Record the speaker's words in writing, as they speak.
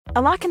A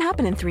lot can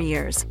happen in 3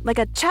 years,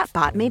 like a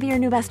chatbot may be your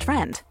new best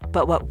friend.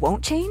 But what won't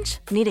change?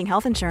 Needing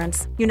health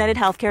insurance. United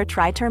Healthcare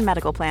Tri-Term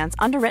Medical Plans,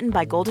 underwritten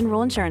by Golden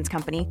Rule Insurance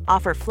Company,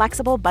 offer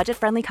flexible,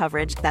 budget-friendly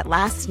coverage that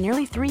lasts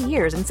nearly 3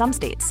 years in some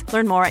states.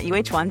 Learn more at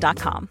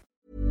uh1.com.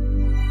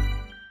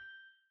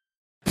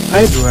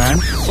 Hai Duan,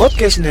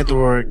 Podcast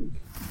Network.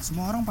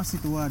 Semua orang pasti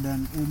tua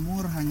dan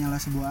umur hanyalah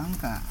sebuah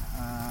angka.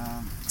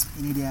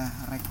 Ini dia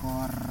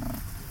rekor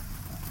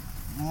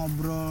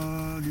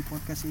ngobrol di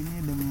podcast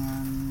ini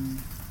dengan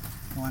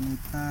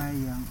wanita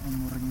yang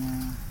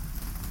umurnya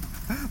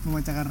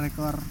memecahkan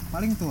rekor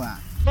paling tua.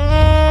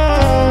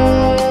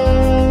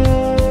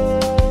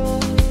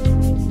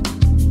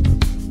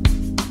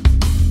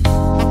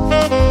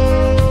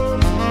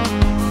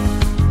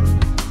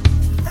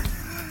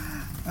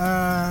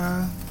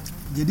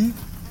 Jadi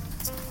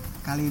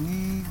kali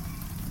ini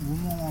gue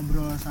mau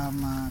ngobrol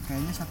sama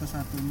kayaknya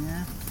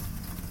satu-satunya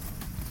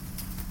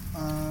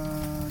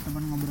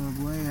teman ngobrol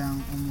gue yang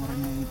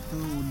umurnya itu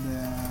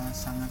udah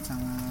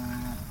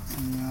sangat-sangat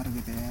senior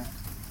gitu ya.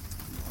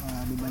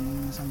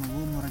 Dibanding sama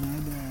gue umurnya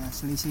udah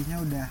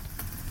selisihnya udah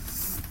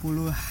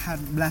puluhan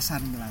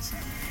belasan.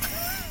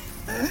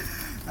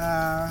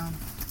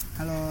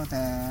 Halo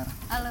Ter.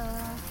 Halo.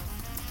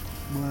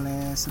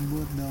 Boleh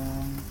sebut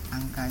dong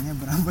angkanya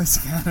berapa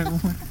sekarang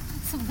umur?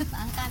 Sebut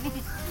angka.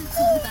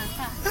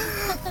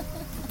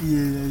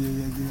 Iya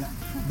gila.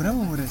 Berapa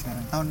umurnya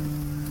sekarang? Tahun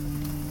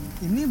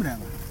ini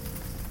berapa?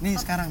 Nih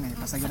sekarang nih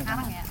pas lagi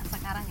rekaman.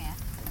 Sekarang ya.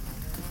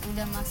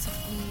 Udah masuk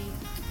di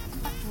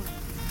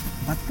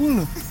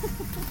 40.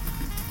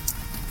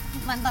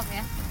 Mantap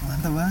ya.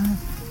 Mantap banget.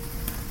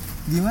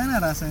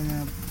 Gimana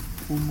rasanya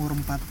umur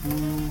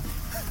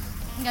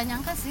 40? Nggak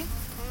nyangka sih.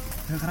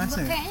 Gak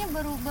kerasa ya? Kayaknya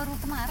baru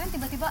kemarin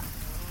tiba-tiba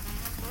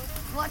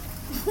what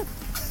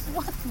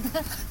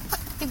the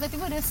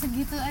tiba-tiba udah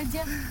segitu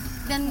aja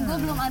dan gue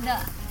belum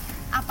ada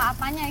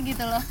apa-apanya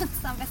gitu loh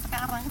sampai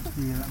sekarang.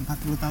 Gila,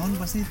 40 tahun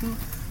pasti itu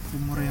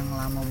umur yang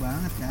lama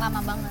banget kan?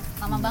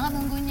 Lama banget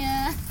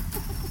nunggunya.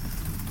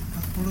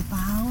 40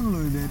 tahun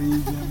loh dari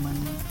zaman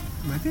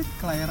berarti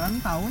kelahiran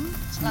tahun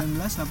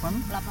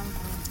 1980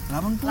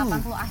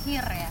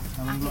 akhir ya.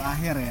 80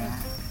 akhir ya.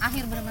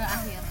 Akhir benar-benar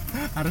akhir.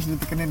 Harus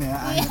ditekenin ya.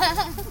 Akhir.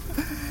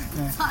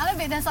 Nah. Soalnya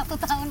beda 1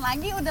 tahun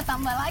lagi udah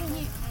tambah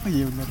lagi. Oh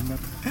iya benar.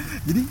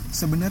 Jadi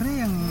sebenarnya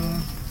yang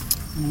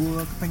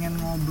gue pengen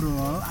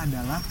ngobrol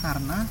adalah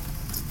karena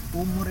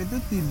umur itu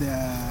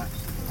tidak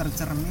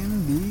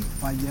tercermin di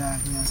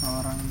wajahnya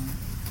seorang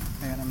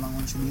Tere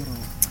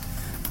Mangunsudiro.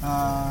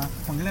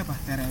 Panggilnya apa?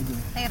 Tere aja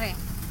ya?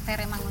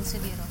 Tere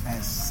Mangunsudiro.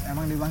 Yes.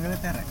 Emang dipanggilnya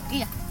Tere?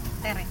 Iya,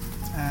 Tere.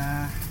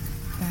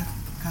 Ter,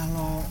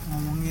 kalau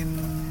ngomongin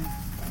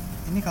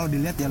ini kalau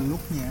dilihat ya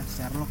looknya,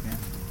 secara look ya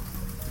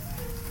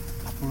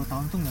 40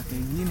 tahun tuh gak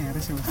kayak gini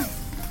harus ya.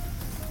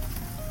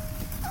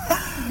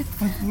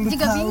 40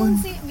 juga tahun.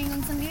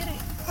 bingung sendiri.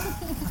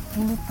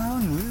 40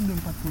 tahun loh, udah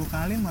 40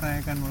 kali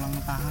merayakan ulang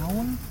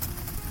tahun.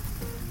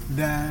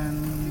 Dan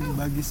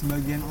bagi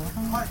sebagian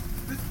orang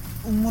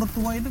umur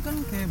tua itu kan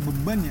kayak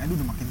beban ya. Aduh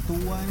udah makin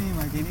tua nih,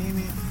 makin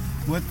ini.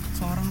 Buat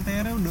seorang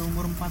Tere udah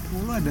umur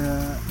 40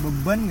 ada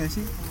beban gak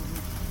sih?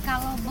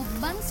 Kalau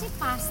beban sih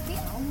pasti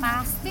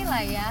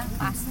lah ya,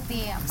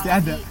 pasti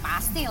ada.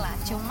 Pasti lah.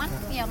 Cuman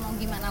ya mau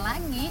gimana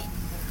lagi?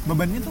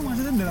 Bebannya tuh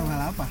maksudnya dalam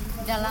hal apa?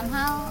 Dalam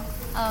hal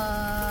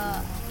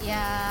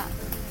ya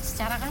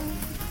secara kan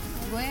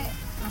gue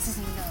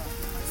masih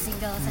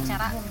single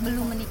secara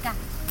belum menikah.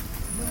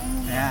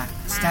 Ya,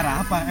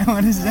 secara apa? Emang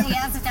secara?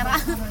 Iya, secara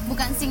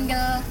bukan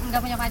single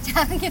nggak punya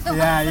pacar gitu.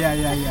 Ya.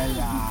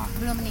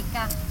 Belum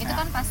menikah. Itu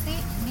kan pasti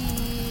di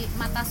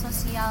mata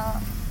sosial.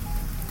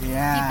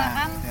 Iya. Kita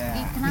kan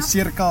di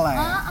circle lah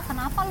ya.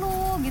 Kenapa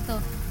lu gitu?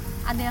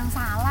 Ada yang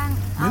salah?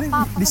 Berarti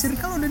Apa di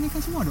circle udah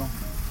nikah semua dong?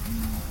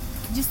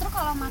 Justru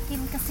kalau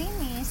makin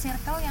kesini,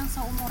 circle yang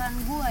seumuran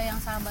gue, yang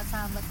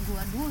sahabat-sahabat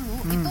gue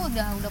dulu, itu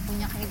udah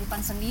punya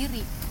kehidupan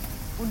sendiri,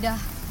 udah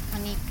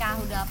menikah,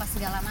 udah apa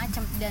segala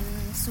macam, dan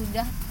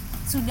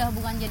sudah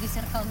bukan jadi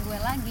circle gue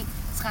lagi.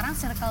 Sekarang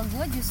circle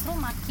gue justru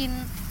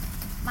makin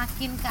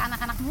ke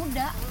anak-anak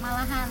muda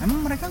malahan.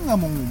 Emang mereka nggak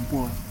mau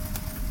ngumpul?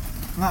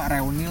 Nggak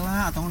reuni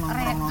lah atau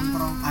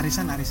nongkrong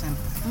arisan?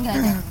 Nggak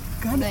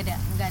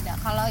ada.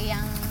 Kalau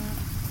yang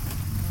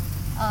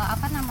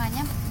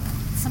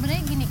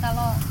sebenarnya gini,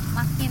 kalau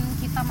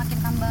kita makin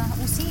tambah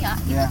usia,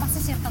 itu pasti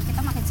circle kita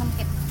makin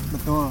sempit.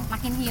 Betul.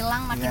 Makin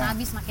hilang, makin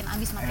habis.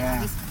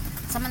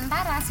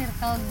 Sementara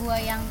circle gue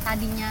yang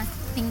tadinya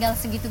tinggal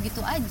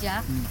segitu-gitu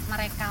aja,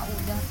 mereka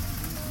udah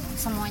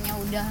semuanya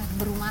udah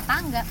berumah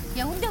tangga,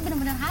 ya udah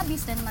benar-benar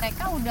habis, dan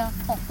mereka udah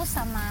fokus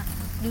sama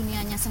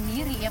dunianya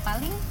sendiri. Ya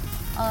paling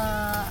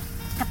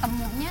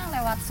ketemunya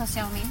lewat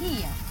sosial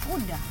media,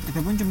 udah. Itu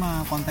pun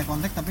cuma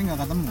kontak-kontak tapi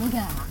nggak ketemu.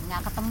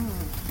 Nggak ketemu.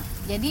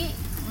 Jadi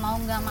mau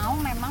nggak mau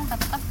memang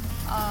tetap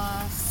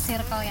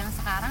circle yang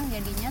sekarang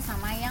jadinya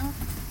sama yang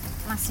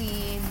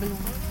masih belum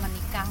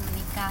menikah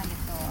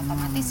gitu.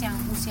 Otomatis yang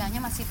usianya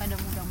masih pada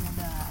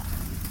muda-muda.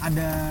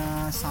 Ada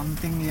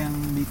something yang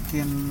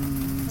bikin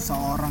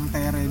seorang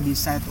Tere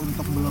decide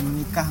untuk belum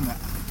menikah nggak?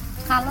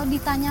 Kalau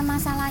ditanya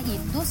masalah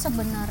itu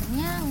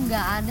sebenarnya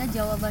nggak ada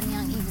jawaban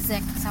yang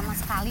exact sama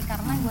sekali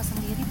karena gue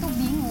sendiri tuh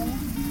bingung.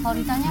 Kalau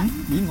ditanya,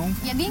 Bingung.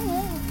 ya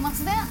bingung.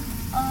 Maksudnya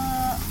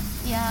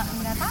ya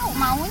nggak tahu.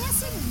 Maunya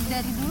sih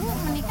dari dulu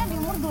menikah di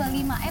umur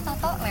 25.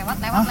 Toto lewat.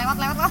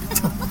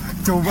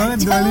 Coba lihat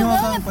 25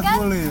 ke 40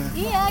 kan? ya.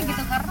 Iya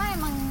gitu karena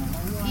emang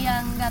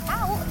yang nggak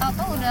tahu.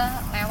 Toto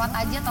udah lewat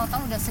aja. Toto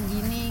udah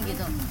segini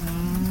gitu.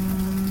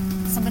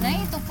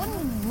 Sebenarnya itu pun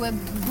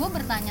gue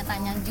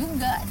bertanya-tanya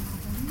juga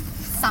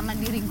sama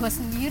diri gue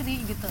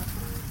sendiri gitu.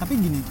 Tapi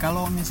gini,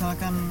 kalau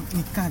misalkan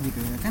nikah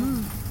gitu ya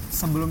kan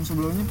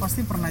sebelumnya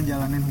pasti pernah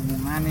jalanin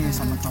hubungan nih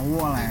sama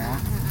cowok lah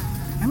ya.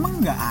 Emang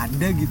nggak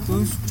ada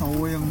gitu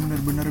cowok yang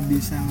benar-benar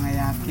bisa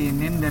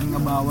ngeyakinin dan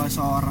ngebawa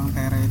seorang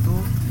Tere itu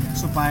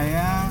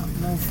supaya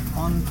move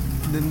on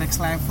the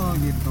next level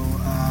gitu.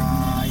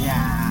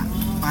 Ya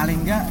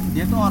paling nggak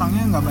dia tuh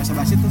orangnya nggak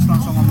basa-basi terus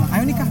langsung ngomong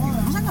ayo nikah gitu.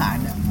 Masa nggak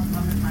ada?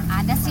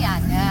 Ada sih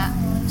ada,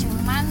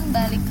 cuman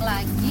balik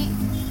lagi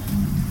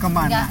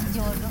Kemana? nggak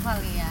jodoh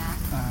kali ya,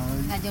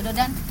 nggak jodoh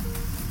dan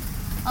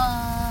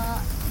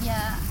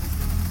ya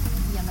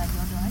nggak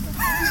jodoh aja.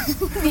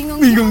 bingung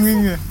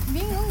ya?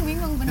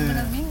 bingung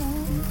bener-bener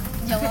bingung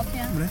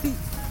jawabnya. Berarti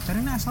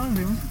Karina asal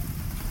dari mana?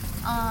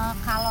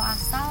 Kalau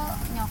asal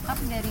nyokap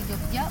dari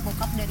Jogja,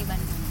 bokap dari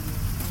Bandung.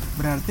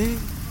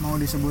 Berarti mau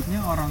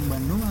disebutnya orang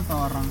Bandung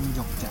atau orang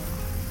Jogja?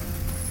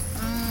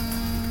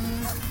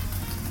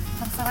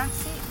 Terserah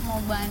sih, mau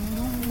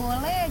Bandung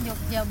boleh,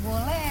 Jogja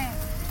boleh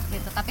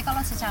gitu. Tapi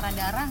kalau secara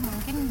darah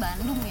mungkin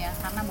Bandung ya,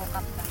 karena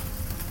bokap kan.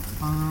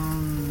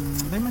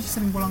 Tapi masih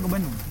sering pulang ke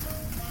Bandung?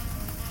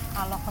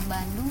 Kalau ke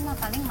Bandung mah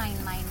paling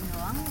main-main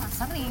doang, mah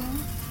sering.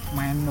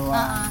 Main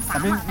doang. Sama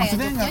Tapi kayak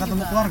maksudnya Jogja nggak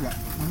ketemu juga. keluarga?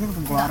 Maksudnya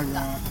ketemu keluarga?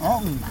 Enggak. Oh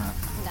enggak.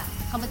 Enggak.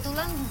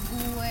 Kebetulan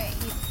gue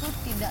itu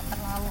tidak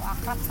terlalu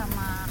akrab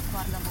sama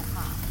keluarga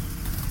bokap.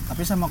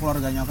 Tapi sama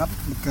keluarga nyokap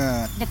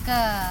deket.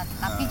 Deket,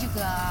 tapi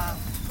juga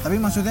Tapi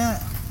maksudnya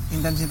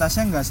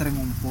intensitasnya nggak sering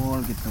ngumpul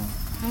gitu?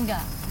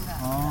 enggak.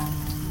 Oh.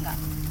 Enggak.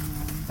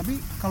 Tapi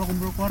kalau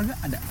kumpul keluarga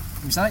ada?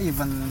 Misalnya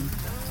event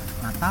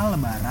Natal,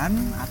 Lebaran,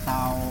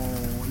 atau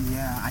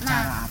ya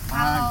acara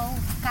apa?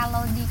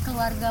 Kalau di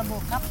keluarga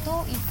bokap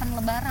tuh event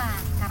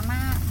Lebaran karena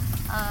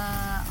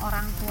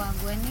orang tua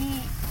gue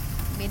nih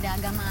beda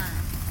agama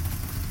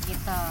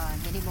gitu.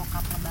 Jadi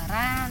bokap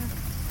Lebaran,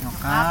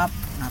 Nyokap,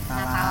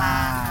 Natalan.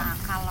 Natalan. Nah,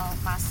 kalau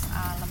pas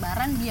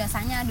Lebaran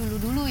biasanya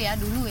dulu ya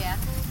itu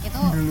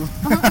Dulu.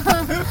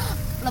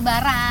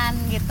 Lebaran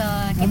gitu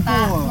kita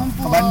Ngumpul,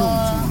 ke Bandung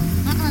semua?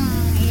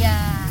 Iya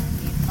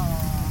gitu.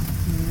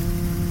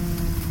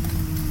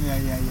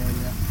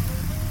 Ya.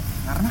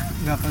 Karena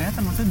nggak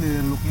kelihatan maksudnya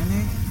dari looknya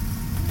nih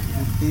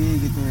putih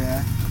gitu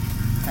ya.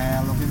 Kayak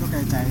look itu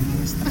kayak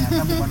Chinese,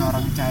 ternyata bukan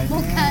orang Chinese.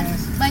 Bukan,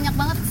 banyak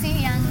banget sih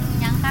yang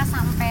nyangka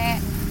sampai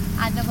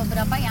ada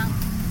beberapa yang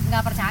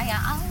nggak percaya.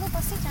 Lu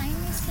pasti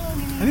Chinese lo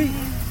gini. Tapi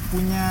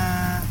punya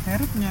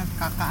Terry punya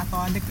kakak atau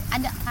adik?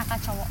 Ada kakak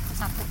cowok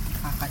satu.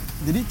 Kakak.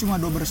 Jadi cuma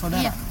 2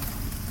 bersaudara? Iya,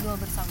 2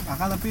 bersaudara.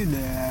 Kakak tapi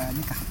udah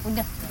nikah?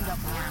 Udah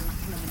punya anak,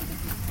 udah gede.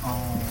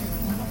 Oh.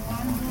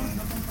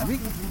 Tapi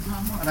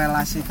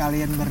relasi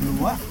kalian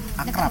berdua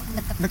akrab?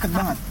 Deket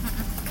banget?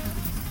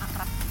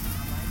 Akrab.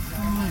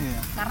 Oh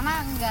iya. Karena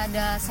nggak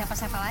ada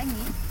siapa-siapa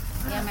lagi.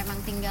 Ya memang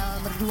tinggal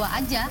berdua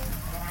aja.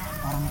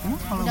 Orang tua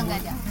kalau Udah nggak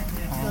ada.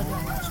 Oh,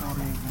 Dua-duanya.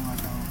 sorry, gue nggak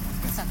tahu.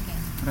 Oke. It's okay.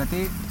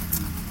 Berarti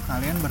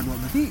kalian berdua,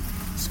 berarti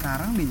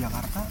sekarang di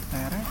Jakarta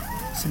Tere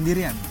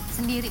sendirian?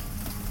 Sendiri.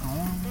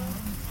 Oh,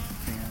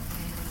 oke.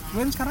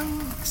 Kalian sekarang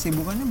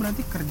kesibukannya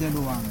berarti kerja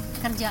doang?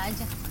 Kerja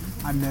aja.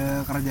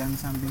 Ada kerjaan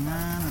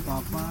sampingan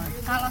atau apa?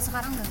 Kalau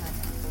sekarang udah nggak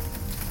ada.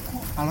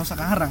 Kalau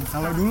sekarang,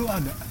 kalau dulu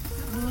ada?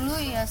 Dulu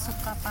ya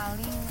suka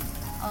paling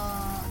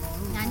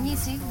nyanyi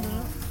sih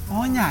dulu.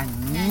 Oh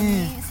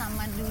nyanyi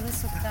Sama dulu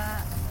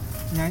suka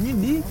Nyanyi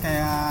di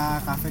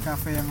kayak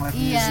kafe-kafe yang live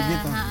music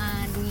gitu?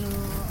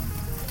 Dulu.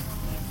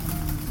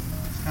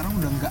 Sekarang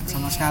udah enggak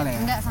sama sekali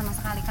ya? Enggak sama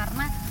sekali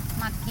karena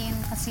makin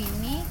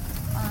kesini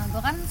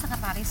gue kan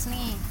sekretaris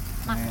nih,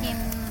 makin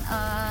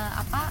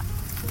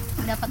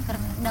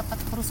dapat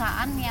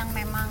perusahaan yang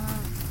memang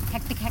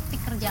hektik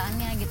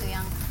kerjaannya gitu,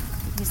 yang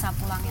bisa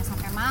pulangnya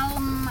sampai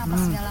malam apa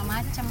segala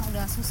macam,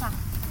 udah susah.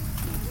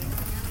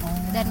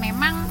 Dan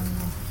memang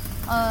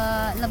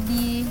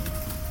lebih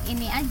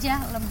ini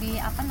aja,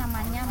 lebih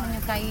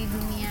menyukai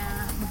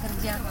dunia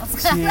bekerja.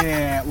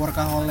 Cie,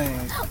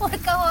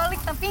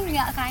 workaholic Tapi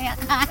nggak kaya.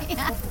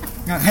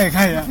 Nggak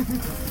kaya ya,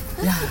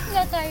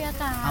 Nggak kaya.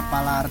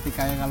 apalah arti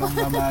kaya kalau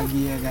nggak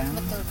bahagia kan?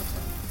 Betul.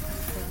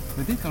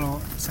 Berarti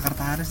kalau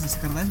sekretaris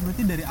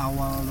berarti dari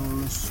awal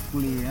lulus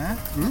kuliah,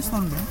 lulus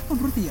tahun berapa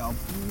berarti? Ya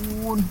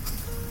ampun.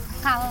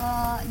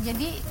 Kalau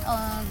jadi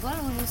gue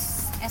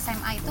lulus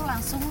SMA itu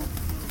langsung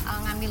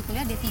ngambil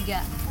kuliah D3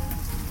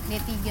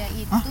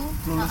 itu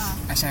lulus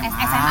SMA?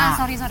 SMA,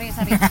 sorry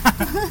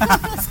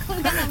lulus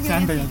kuliah ngambil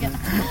Santai D3 aja.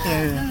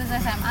 Iya. Lulus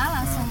SMA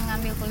langsung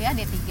ngambil kuliah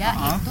D3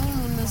 itu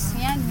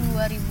lulusnya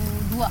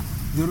 2002.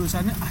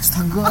 Jurusannya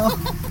astaga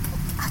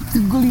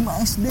 5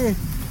 SD.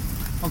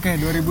 Oke,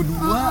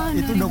 2002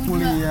 itu udah 2002.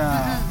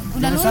 kuliah.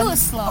 Udah Jurusan-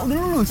 lulus loh. Oh, udah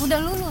lulus. Udah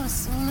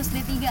lulus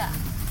D3.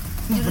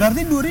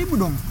 Berarti 2000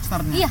 dong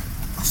startnya. Iya.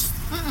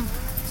 Mm-mm.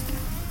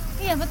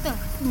 Iya betul.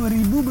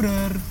 2000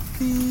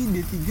 berarti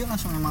D3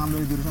 langsung emang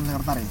ambil jurusan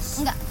sekretaris.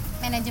 Enggak,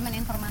 manajemen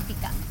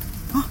informatika.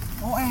 Hah?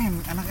 OM,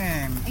 anak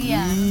M.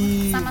 Iya.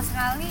 Ih. Sama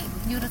sekali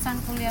jurusan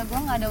kuliah gue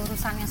nggak ada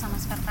urusannya sama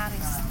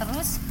sekretaris.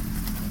 Terus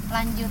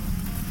lanjut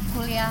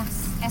kuliah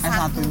S1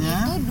 S1-nya?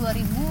 itu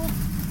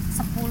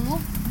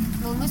 2010,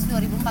 lulus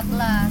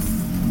 2014.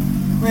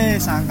 Weh,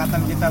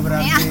 seangkatan kita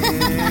berarti. Ya.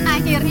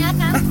 Akhirnya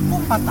kan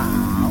Kok 4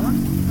 tahun?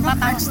 4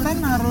 tahun.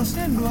 Extend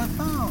harusnya 2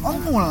 tahun. Oh,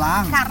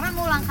 ngulang.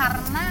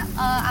 karena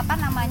apa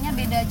namanya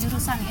beda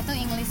jurusan itu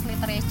English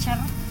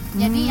Literature.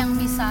 Jadi yang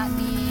bisa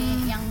di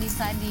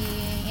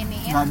ini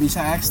ya. Nggak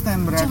bisa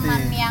extend berarti.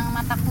 Cuman yang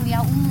mata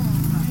kuliah umum.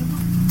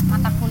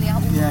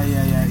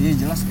 Iya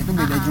jelas itu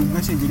beda juga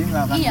sih, jadi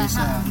nggak akan Iya,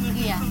 bisa.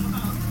 iya.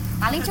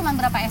 Paling cuma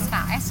berapa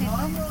SKS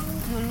itu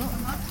dulu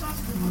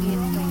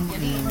gitu.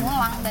 Jadi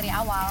ngulang dari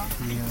awal.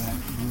 Gila,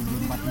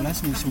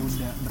 2014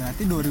 wisuda.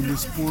 Berarti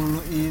 2010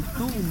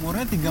 itu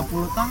umurnya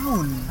 30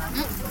 tahun.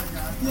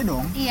 Iya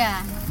dong. Iya.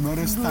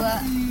 Baru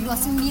start.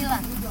 29.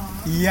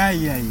 Iya.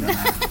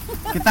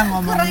 Kita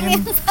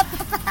ngomongin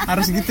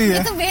harus gitu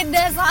ya. Itu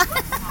beda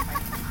soalnya.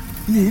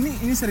 Iya,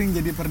 ini sering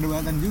jadi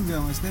perdebatan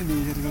juga, maksudnya di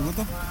circle gue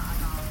tuh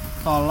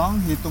tolong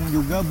hitung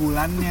juga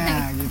bulannya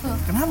gitu.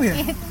 Kenapa ya?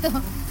 Itu.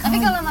 Tapi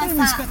kalau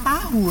suka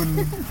tahun.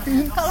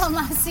 kalau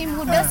masih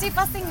muda sih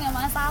pasti nggak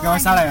masalah. Nggak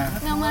masalah ya?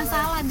 Nggak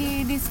masalah di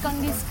diskon.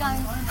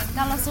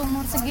 Kalau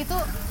seumur segitu,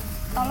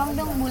 tolong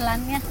dong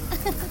bulannya.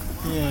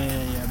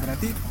 Iya,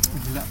 berarti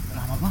gila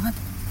lama banget.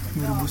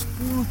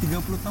 2010,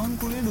 30 tahun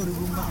kuliah,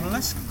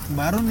 2014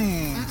 baru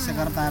nih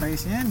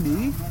sekretarisnya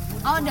di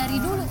Dari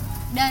dulu,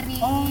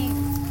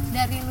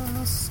 dari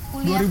lulus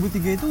kuliah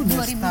 2003 itu udah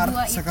 2002 start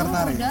itu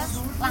sekretaris. udah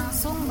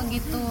langsung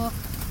begitu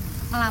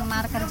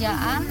melamar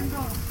kerjaan.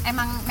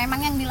 Memang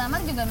yang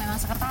dilamar juga memang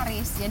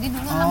sekretaris. Jadi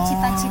dulu emang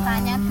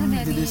cita-citanya tuh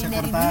dari dulu jadi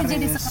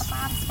sekretaris.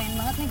 Pengen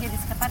banget nih jadi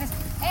sekretaris.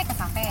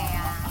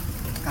 Kesampaian.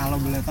 Kalau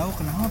boleh tahu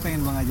kenapa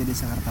pengen banget jadi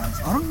sekretaris?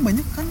 Orang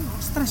banyak kan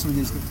stres loh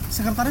jadi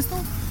sekretaris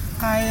tuh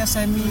kayak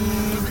semi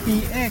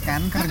PA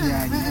kan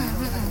kerjanya.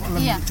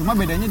 Iya. Cuma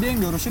bedanya dia yang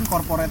diurusin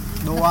corporate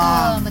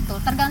doang. Betul.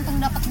 Tergantung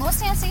dapat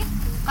bosnya sih.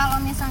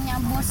 Kalau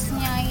misalnya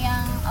bosnya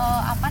yang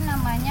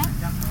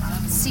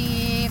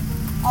si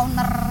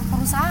owner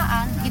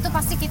perusahaan, itu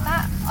pasti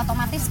kita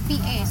otomatis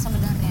PA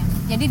sebenarnya.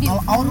 Jadi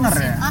Kalau owner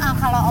ya?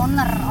 Kalau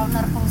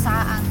owner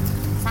perusahaan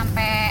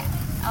sampai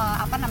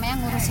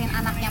ngurusin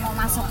anaknya mau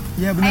masuk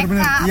Iya benar.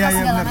 TK, Iya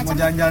segala benar. Mau macam.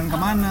 jalan-jalan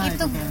kemana?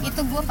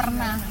 Itu gue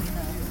pernah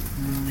gitu.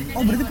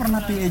 Oh berarti pernah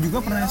PA juga,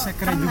 pernah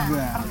sekre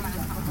juga. Pernah.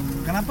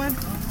 Kenapa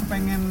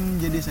pengen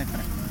jadi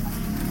sekre?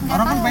 Nggak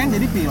Orang kan tahu. pengen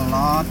jadi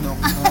pilot,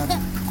 dokter.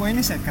 Kok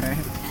ini sekre?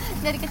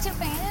 Dari kecil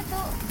pengennya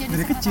tuh jadi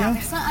Dari kecil?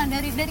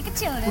 sekretaris. Dari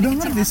kecil. Udah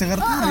ngerti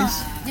sekretaris?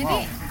 Jadi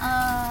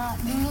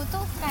dulu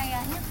tuh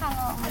kayaknya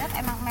kalau ngeliat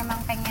memang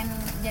pengen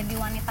jadi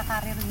wanita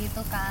karir gitu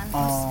kan.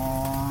 Terus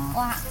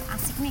wah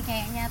asik nih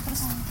kayaknya.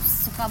 Terus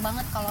suka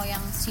banget kalau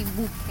yang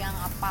sibuk, yang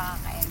apa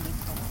kayak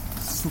gitu.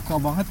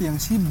 Suka banget yang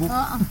sibuk.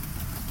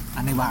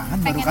 Aneh banget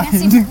baru Pengennya kali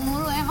ini. sibuk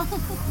mulu emang.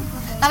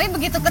 Tapi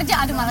begitu kerja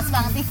aduh males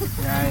banget nih.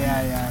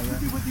 Ya.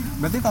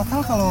 Berarti total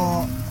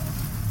kalau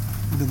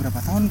udah berapa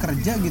tahun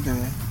kerja gitu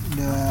ya?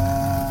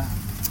 Udah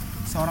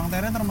seorang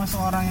Tere termasuk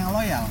orang yang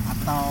loyal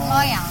atau?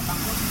 Loyal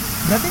banget.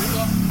 Berarti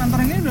kantor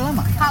yang ini udah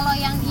lama? Kalau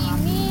yang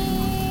ini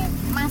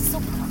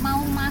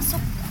mau masuk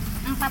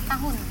 4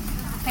 tahun.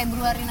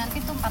 Februari nanti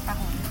tuh 4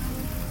 tahun.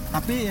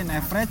 Tapi in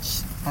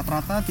average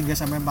rata-rata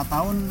 3-4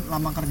 tahun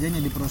lama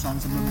kerjanya di perusahaan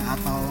sebelumnya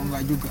atau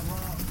enggak juga?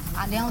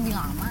 Ada yang lebih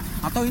lama.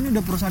 Atau ini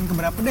udah perusahaan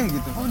keberapa deh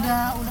gitu?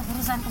 Udah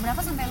perusahaan keberapa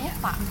sampai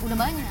lupa. Udah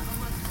banyak.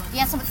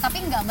 Ya tapi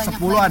nggak banyak.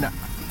 10 ada?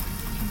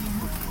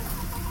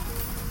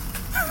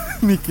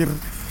 Mikir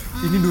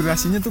ini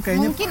durasinya tuh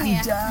kayaknya Mungkin ya,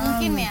 panjang.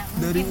 mungkin ya.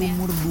 Dari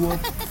umur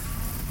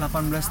 18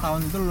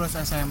 tahun itu lulus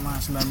SMA,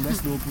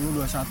 19, 20,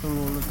 21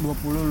 lulus,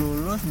 20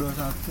 lulus,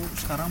 21,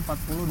 sekarang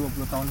 40,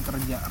 20 tahun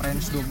kerja.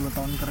 Range 20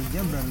 tahun kerja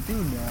berarti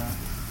udah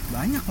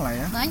banyak lah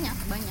ya. Banyak.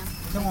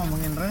 Kita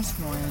ngomongin range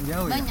mau yang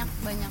jauh ya.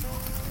 Banyak.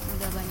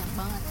 Udah banyak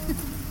banget.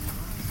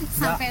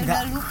 Sampai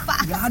udah lupa.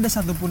 Gak ada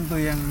satupun tuh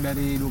yang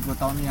dari 20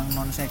 tahun yang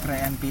non sekre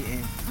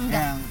NPA.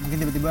 Enggak. Yang mungkin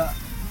tiba-tiba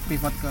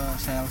pivot ke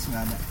sales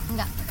nggak ada.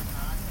 Enggak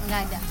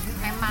ada.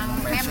 Memang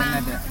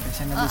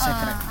Passionnya di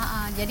sekre.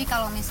 Jadi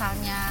kalau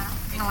misalnya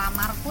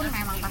ngelamar pun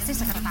memang pasti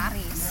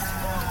sekretaris.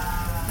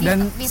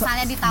 Dan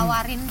misalnya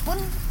ditawarin pun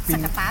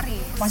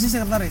sekretaris. Pasti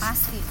sekretaris.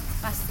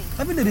 Pasti.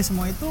 Tapi dari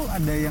semua itu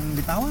ada yang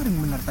ditawarin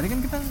bener. Tadi kan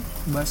kita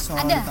bahas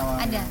soal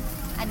ditawarin.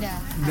 Ada.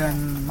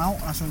 Dan mau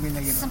langsung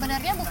pindah gitu.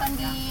 Sebenarnya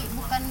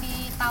bukan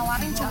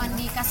ditawarin, cuman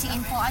dikasih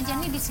info aja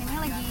nih di sini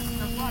lagi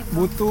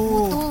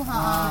butuh.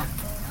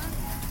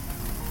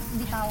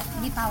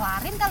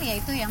 Ditawarin kali ya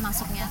itu ya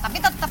masuknya.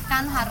 Tapi tetap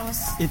kan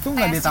harus Itu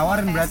nggak tes,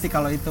 ditawarin tes. berarti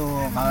kalau itu.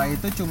 Kalau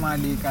itu cuma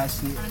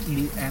dikasih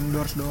di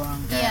endorse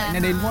doang. Kayak Iya, ini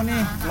ada info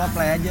nih, lo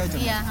apply aja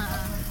coba. Iya,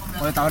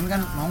 boleh tahun kan,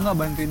 mau nggak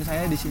bantuin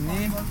saya di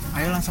sini,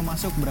 ayo langsung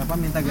masuk, berapa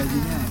minta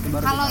gajinya, itu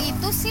baru Kalau ditawarin.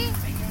 itu sih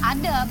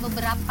ada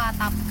beberapa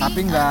tapi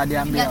nggak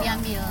diambil. nggak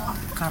diambil.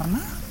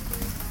 Karena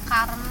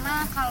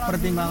Karena kalau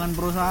pertimbangan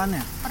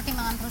perusahaannya.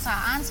 pertimbangan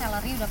perusahaan,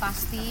 salary udah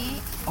pasti.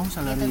 Oh, Gitu.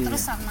 salary.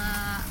 Terus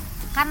sama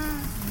kan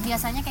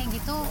biasanya kayak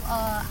gitu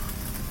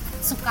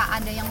suka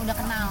ada yang udah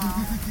kenal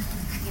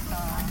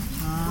gitu.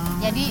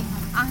 Jadi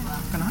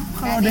Kenapa nggak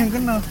kalau ada yang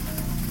kenal?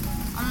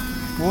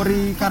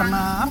 Worry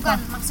karena apa? Bukan,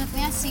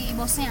 maksudnya si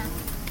bosnya.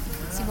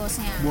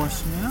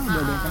 Bosnya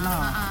udah ada yang kenal.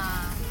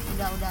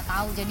 Udah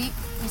tahu. Jadi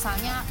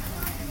misalnya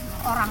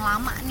orang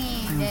lama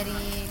nih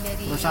dari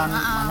Perusahaan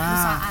mana?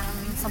 perusahaan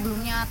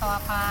sebelumnya atau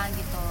apa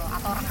gitu,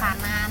 atau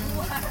rekanan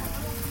gitu.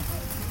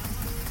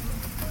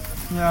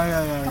 Ya.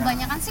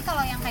 Kebanyakan sih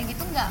kalau yang kayak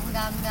gitu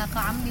nggak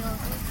keambil.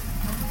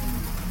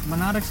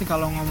 Menarik sih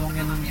kalau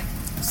ngomongin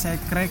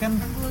sekre kan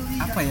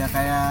apa ya,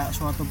 kayak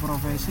suatu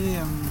profesi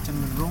yang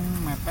cenderung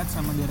mepet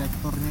sama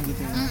direkturnya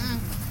gitu ya.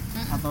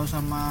 Atau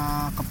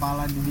sama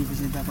kepala di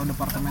divisi atau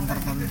departemen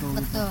tertentu gitu.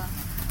 Betul.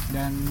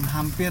 Dan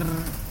hampir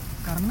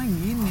karena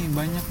gini,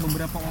 banyak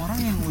beberapa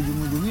orang yang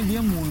ujung-ujungnya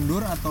dia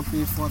mundur atau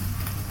pivot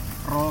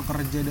role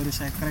kerja dari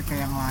sekre ke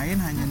yang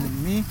lain hanya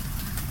demi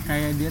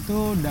kayak dia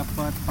tuh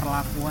dapat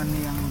perlakuan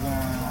yang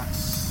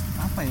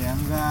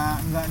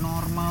nggak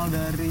normal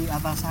dari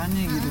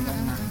atasannya gitu kan.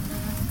 Nah,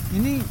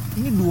 ini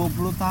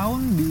 20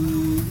 tahun di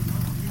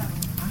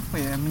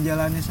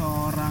menjalani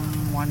seorang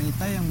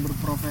wanita yang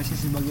berprofesi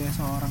sebagai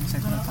seorang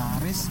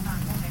sekretaris,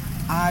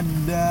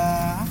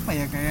 ada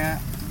kayak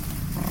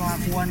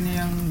perlakuan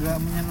yang nggak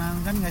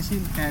menyenangkan nggak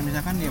sih? Kayak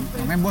misalkan ya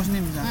namanya bos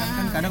nih, misalkan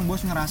kan kadang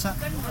bos ngerasa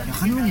ya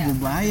kan lu gue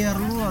bayar,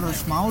 lu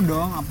harus mau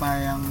dong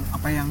apa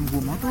yang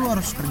gue mau tuh lu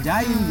harus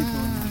kerjain gitu.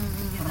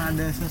 Pernah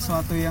ada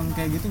sesuatu yang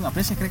kayak gitu nggak?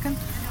 Apalagi sekre kan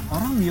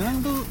orang bilang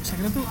tuh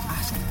sekre tuh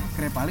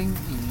sekre paling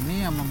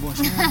ini sama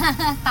bosnya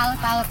tahu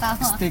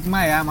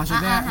stigma ya,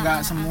 maksudnya nggak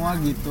semua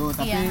gitu,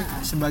 tapi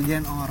Iya.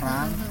 sebagian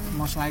orang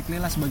most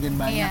likely lah, sebagian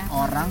banyak Iya.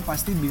 orang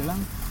pasti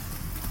bilang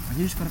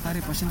aja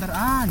sekretaris pasti ntar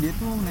dia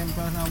tuh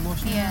nempel sama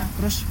bosnya. Iya.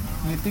 Terus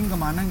meeting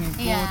kemana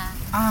ngikut,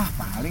 Iya.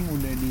 paling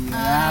udah dia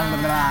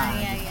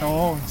iya,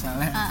 gitu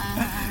misalnya.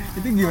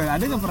 Itu gimana,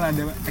 ada nggak pernah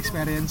ada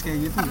experience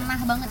kayak gitu? Pernah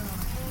banget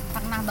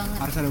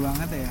Harus ada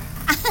banget ya.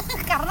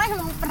 karena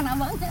emang pernah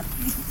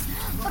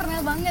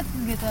banget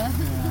gitu. Ya,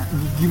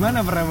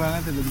 gimana pernah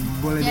banget itu,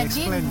 boleh Jadi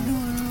di-explain?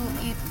 dulu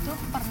itu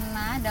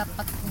pernah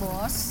dapet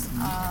bos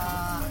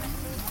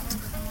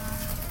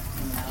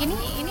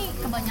ini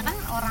kebanyakan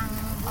orang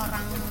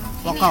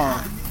Lokal,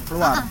 ini,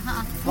 luar,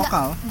 Enggak,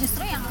 lokal.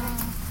 justru yang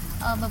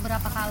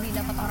beberapa kali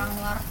dapat orang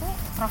luar tuh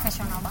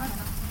profesional banget.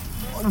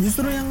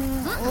 Justru yang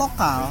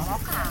lokal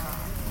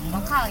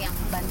lokal yang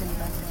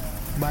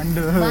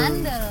bandel.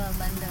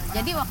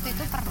 Jadi waktu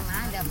itu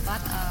pernah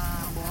dapat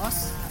bos.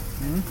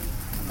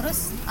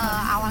 Terus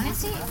awalnya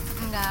sih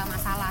nggak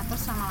masalah,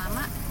 terus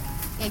lama-lama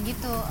ya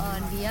gitu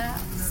dia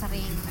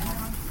sering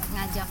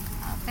ngajak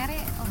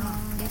Tere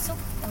besok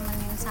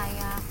temenin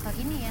saya ke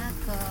ini ya,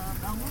 ke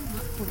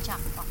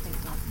puncak waktu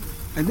itu.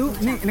 Itu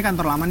ini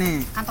kantor lama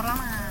nih. Kantor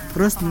lama.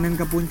 Terus temenin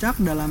ke puncak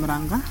dalam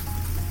rangka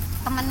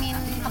temenin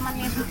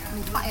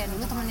lupa ya,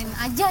 dulu temenin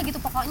aja gitu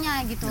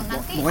pokoknya gitu.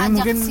 Nanti pokoknya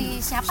ajak mungkin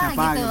siapa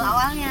gitu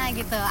awalnya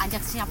gitu,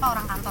 ajak siapa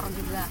orang kantor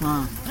juga.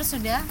 Terus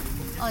sudah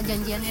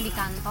janjiannya di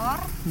kantor.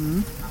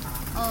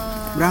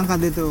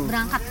 Berangkat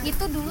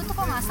itu dulu tuh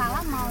kok nggak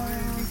salah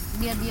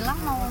dia bilang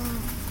mau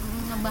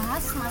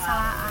ngebahas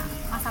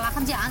masalah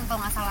kerjaan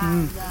kalau nggak salah,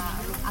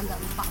 agak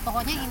lupa.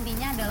 Pokoknya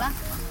intinya adalah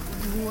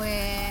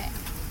gue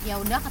ya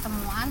udah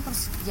ketemuan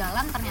terus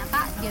jalan,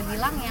 ternyata dia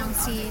bilang yang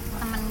si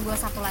teman gue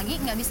satu lagi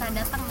nggak bisa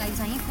datang, nggak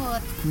bisa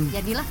ngikut.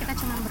 Jadilah kita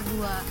cuma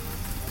berdua.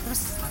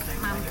 Terus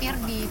mampir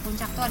di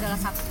puncak tuh adalah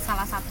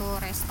salah satu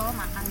resto,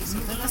 makan di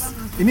situ. Terus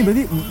ini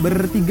berarti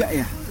bertiga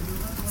ya?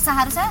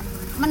 Seharusnya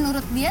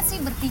menurut dia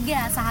sih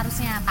bertiga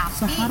seharusnya,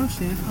 tapi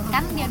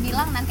kan dia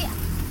bilang nanti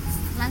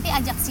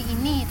ajak si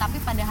ini,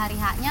 tapi pada hari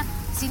H-nya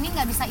sini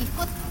nggak bisa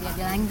ikut, dia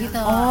bilang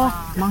gitu.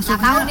 Maksudnya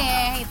nggak tahu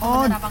deh itu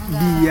benar apa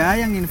enggak. Dia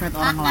yang invite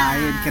orang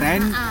lain,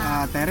 kirain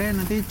Tere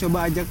nanti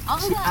coba ajak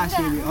si A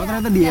si B.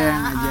 Ternyata dia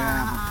yang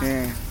ngajak. Oke.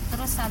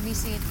 Terus habis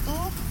itu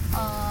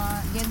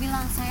dia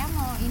bilang saya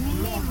mau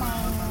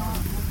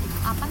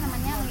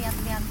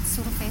lihat-lihat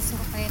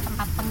survei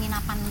tempat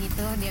penginapan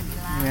gitu, dia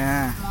bilang.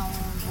 Mau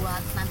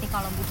buat nanti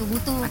kalau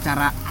butuh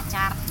acara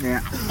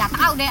nggak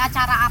tahu deh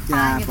acara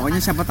apa gitu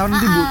pokoknya kan. Siapa tahu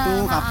nanti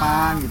butuh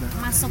kapan gitu.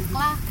 Masuk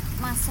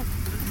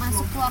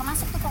keluar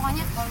masuk tuh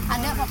pokoknya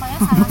ada salah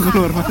satu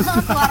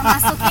keluar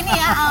masuk ini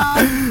ya,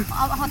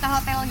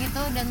 hotel-hotel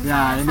gitu, dan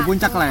yang di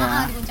puncak lah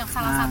ya, di puncak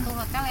salah satu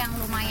hotel yang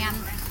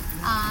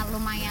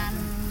lumayan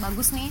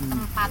bagus nih,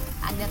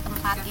 ada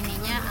tempat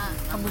ininya,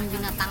 kebun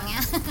binatangnya.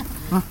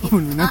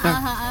 Kebun binatang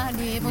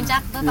di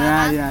puncak tuh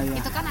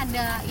itu kan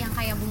ada yang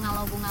kayak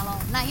bungalow.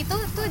 Nah itu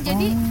tuh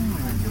jadi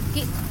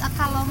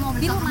kalau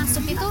mobil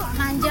masuk itu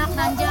nanjak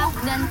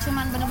dan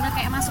cuman bener-bener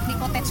kayak masuk di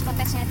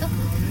cottage-nya itu,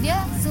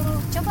 dia suruh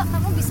coba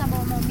kamu bisa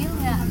bawa mobil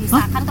nggak?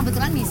 Bisa kan,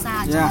 kebetulan bisa.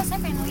 Coba saya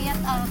pengen lihat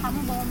kamu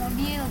bawa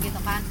mobil gitu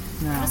kan.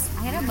 Nah. Terus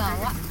akhirnya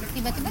bawa,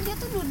 tiba-tiba dia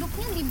tuh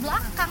duduknya di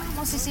belakang,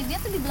 posisi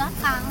dia tuh di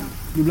belakang.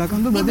 Di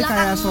belakang tuh berarti belakang.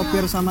 kayak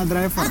sopir sama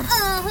driver.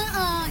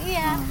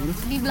 Iya,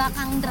 di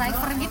belakang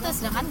driver gitu,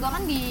 sedangkan gua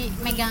kan di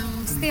megang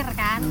setir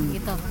kan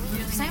gitu.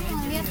 Saya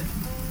mau lihat,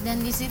 dan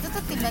di situ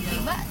tuh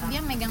tiba-tiba dia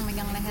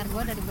megang-megang leher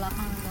gua dari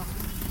belakang dok.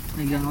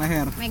 Megang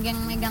leher.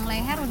 Megang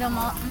leher udah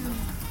mau,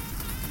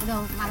 udah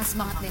males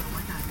banget deh.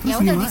 Terus Ya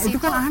udah gimana? di situ. Itu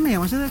kan aneh ya,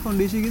 maksudnya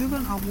kondisi gitu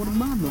kan awkward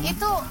banget dong.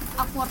 Itu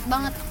awkward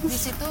banget di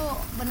situ,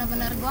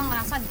 bener-bener gue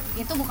ngerasa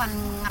itu bukan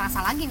ngerasa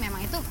lagi,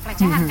 memang itu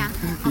pelecehan kan,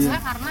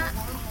 maksudnya karena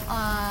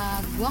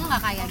gue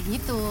nggak kayak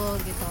gitu.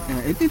 Ya,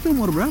 itu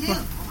umur berapa?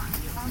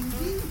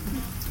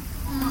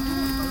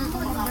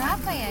 Umur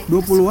berapa ya?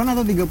 20-an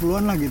atau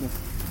 30-an lah gitu.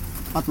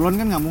 40-an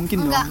kan nggak mungkin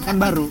dong, kan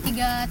baru.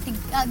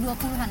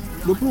 20-an.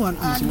 20-an,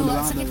 masih muda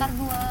banget. Sekitar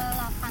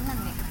 28-an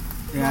deh.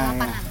 Ya,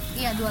 28-an.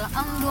 Iya,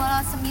 29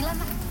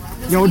 lah.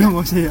 Ya udah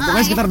nggak usah ya,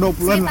 pokoknya sekitar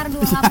 20-an lah.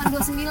 Sekitar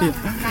 28,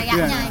 29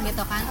 kayaknya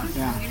gitu kan.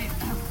 Ya.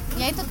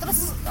 Ya itu terus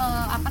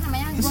apa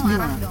namanya, Terus gue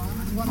marah gimana? dong.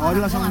 Oh,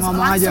 dia langsung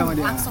ngomong aja sama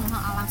dia.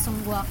 Langsung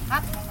gue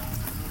cut,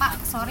 Pak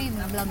sorry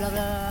bla bla bla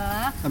bla.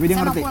 Tapi dia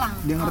Saya ngerti, mau pulang.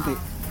 dia ngerti.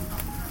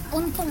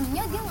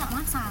 Untungnya dia nggak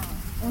masal.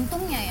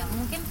 Untungnya ya,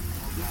 mungkin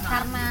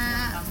karena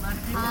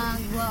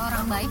gue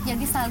orang baik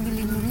jadi selalu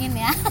dilindungin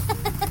ya.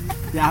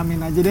 Ya amin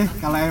aja deh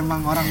kalau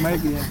emang orang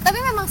baik ya. Tapi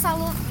memang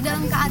selalu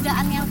dalam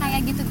keadaan yang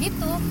kayak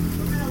gitu-gitu,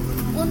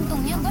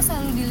 untungnya gue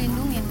selalu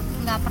dilindungin,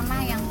 nggak pernah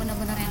yang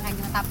bener-bener yang kayak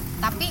gitu.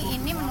 Tapi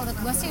ini menurut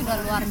gue sih udah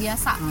luar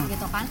biasa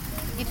gitu kan.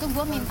 Itu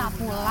gue minta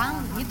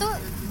pulang, itu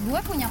gue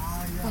punya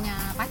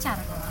pacar.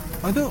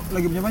 Oh itu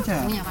lagi punya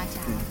pacar? Punya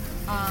pacar.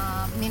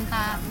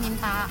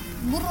 Minta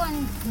buruan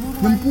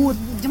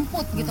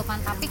jemput gitu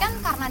kan. Tapi kan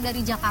karena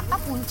dari Jakarta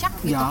Puncak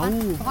gitu kan.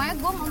 Jauh. Pokoknya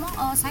gue ngomong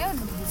saya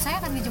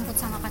akan dijemput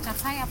sama pacar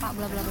saya Pak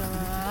bla bla bla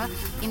bla.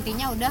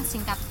 Intinya udah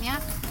singkatnya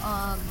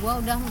gue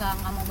udah nggak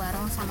mau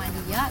bareng sama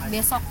dia.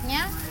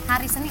 Besoknya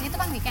hari Senin itu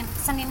kan weekend.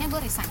 Seninnya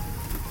gue resign.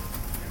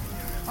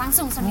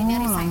 Langsung Seninnya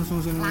resign.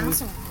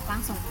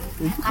 Langsung.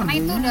 Karena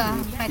itu udah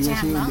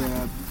pelecehan banget.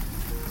 Udah.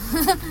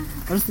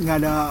 Terus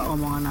nggak ada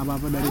omongan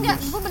apa-apa dari Enggak,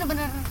 bos? gue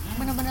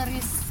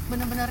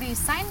bener-bener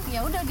resign.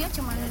 Ya udah dia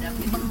cuma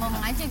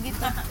bengong aja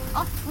gitu.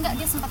 Oh enggak,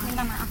 dia sempat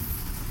minta maaf.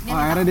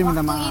 Akhirnya dia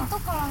minta maaf. Waktu itu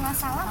kalau nggak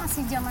salah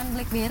masih zaman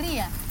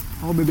BlackBerry ya.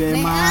 Oh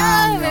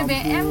BBM-an.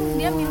 BBM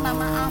dia minta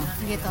maaf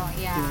gitu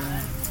ya.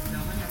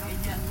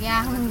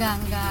 Ya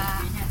enggak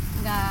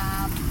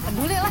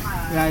peduli lah.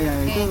 Ya Kayak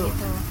itu.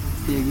 gitu.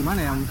 Ya gimana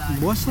ya,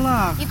 bos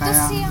lah Itu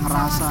kayak sih yang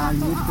ngerasa salah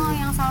satu, gitu.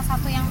 yang salah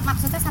satu yang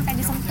maksudnya sampai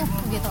disentuh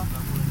gitu.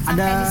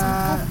 Ada Sampai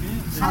disentuh.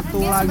 satu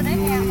Karena dia lagi. sebenarnya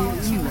kayak mau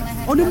cium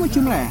leher. Oh dia mau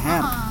cium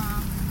leher.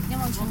 Dia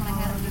mau cium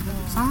leher gitu.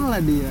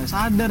 Salah dia,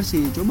 sadar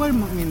sih. Coba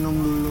minum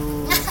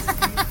dulu.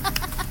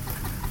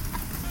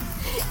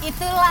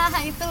 Itulah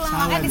Salah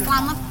makanya dia.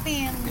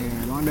 diselamatin. Ya,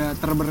 emang udah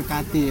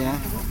terberkati ya.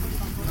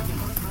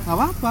 Gak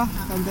apa-apa,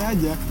 santai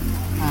aja.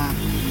 Nah,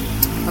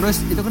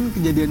 terus itu kan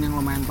kejadian yang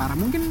lumayan parah.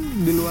 Mungkin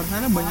di luar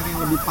sana banyak yang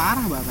lebih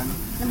parah bahkan.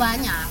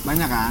 Banyak.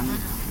 Banyak kan?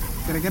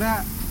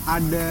 Kira-kira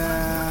ada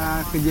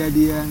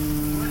kejadian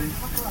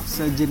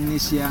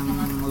sejenis yang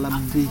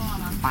lebih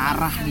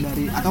parah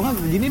dari, atau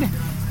enggak gini deh,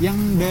 yang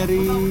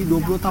dari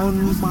 20 tahun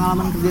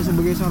pengalaman kerja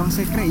sebagai seorang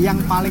sekre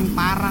yang paling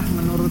parah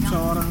menurut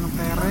seorang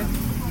Tere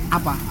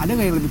apa? Ada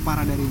nggak yang lebih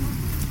parah dari ini?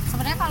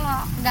 Sebenarnya kalau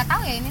nggak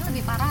tahu ya ini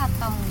lebih parah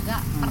atau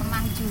enggak,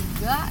 pernah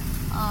juga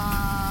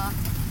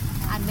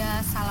ada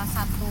salah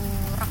satu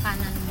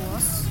rekanan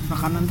bos.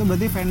 Rekanan tuh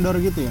berarti vendor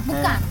gitu ya?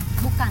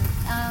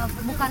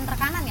 Bukan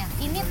rekanan ya.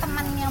 Ini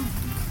temannya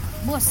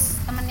bos,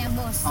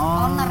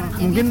 Oh, owner.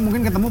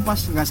 mungkin ketemu pas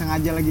nggak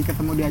sengaja lagi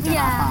ketemu di acara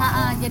Iya, apa?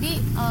 Oh. jadi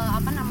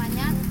apa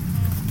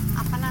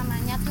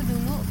namanya tuh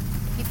dulu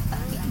kita,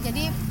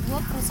 jadi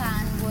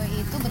perusahaan gue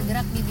itu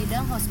bergerak di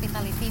bidang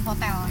hospitality,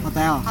 hotel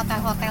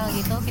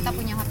gitu. Kita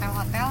punya hotel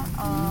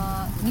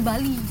di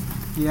Bali.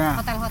 Iya.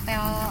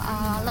 Hotel-hotel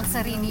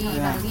luxury di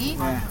Bali.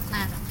 Yeah.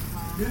 Nah,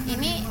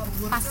 ini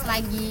pas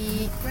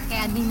lagi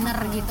kayak dinner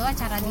gitu,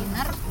 acara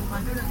dinner,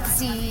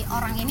 si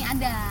orang ini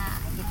ada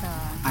gitu.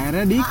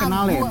 Akhirnya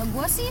dikenalin.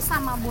 Gue sih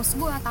sama bos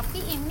gue,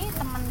 tapi ini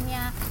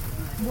temennya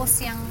bos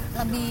yang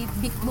lebih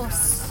big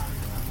boss.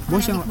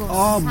 Bos yang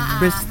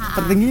best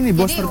tertinggi nih,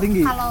 bos Jadi,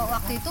 tertinggi. Kalau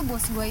waktu itu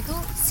bos gue itu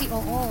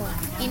COO,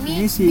 ini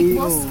Ini big CEO.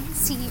 boss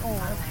CEO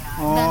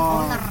dan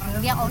owner,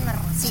 dia owner.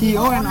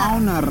 CEO and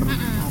owner.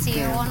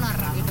 CEO owner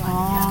gitu.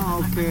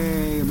 Oh oke.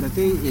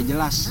 Berarti ya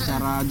jelas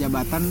secara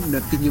jabatan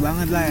udah tinggi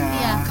banget lah ya.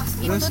 Iya,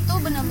 Terus itu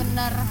tuh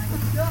benar-benar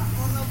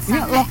ini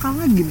lokal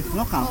lagi nih,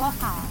 lokal.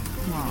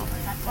 Wow.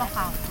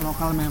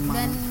 Lokal memang.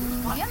 Dan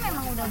dia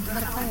memang udah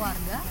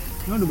berkeluarga.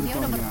 Dia udah Dia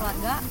udah berkeluarga.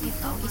 berkeluarga,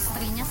 itu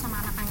istrinya sama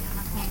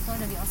anak-anaknya itu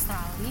ada di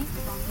Australia.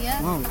 Dia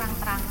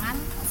terang-terangan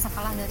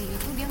setelah dari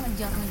itu dia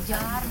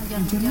ngejar,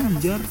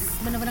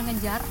 bener-bener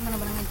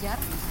ngejar.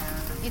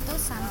 Itu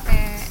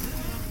sampai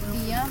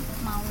dia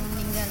mau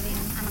ninggalin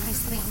anak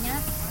istrinya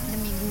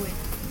demi gue.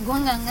 gue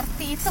nggak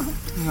ngerti itu.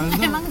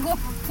 Nggak, Emang gue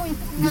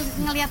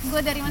ngelihat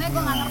gue dari mana,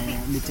 gue nggak ngerti.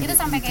 Itu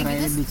sampai kayak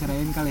gitu.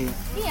 Dicerain kali ya.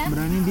 Iya.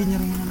 Berani dia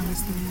nyerahin anak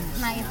istrinya.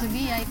 Nah itu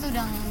dia, itu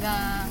udah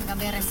nggak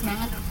beres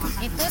banget.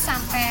 Itu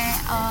sampai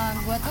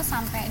gue tuh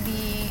sampai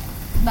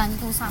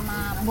dibantu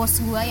sama bos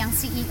gue yang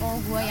CEO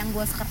gue, yang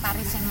gue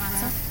sekretaris yang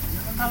masuk.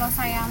 Kalau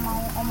saya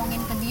mau omongin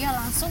ke dia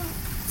langsung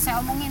saya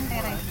omongin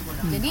Tere.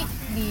 Jadi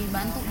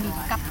dibantu,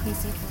 di-cut di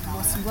situ.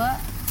 Bos gue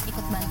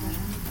ikut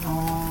bantuin.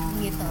 Oh.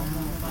 Gitu.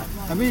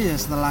 Tapi ya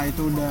setelah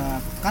itu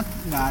udah cut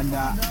nggak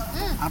ada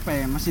apa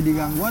ya, masih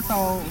diganggu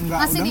atau enggak?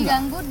 Masih udah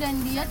diganggu dan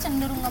dia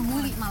cenderung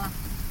ngebully malah.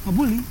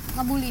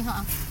 Ngebully?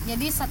 Heeh.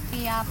 Jadi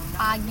setiap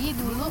pagi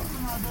dulu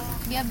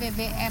dia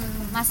BBM,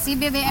 masih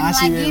BBM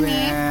Masih lagi BBM,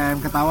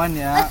 nih. ketahuan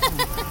ya.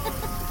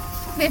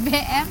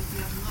 BBM.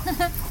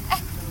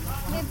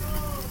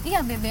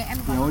 Iya BBM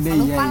Ya kalau udah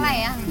lupa iya. lah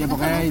ya. Ya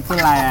pokoknya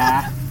itulah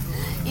ya.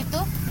 Itu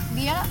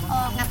dia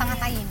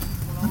ngata-ngatain.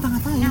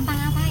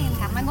 Ngata-ngatain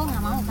Karena gue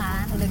nggak mau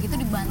kan. Udah gitu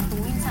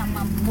dibantuin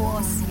sama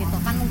bos gitu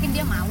kan. Mungkin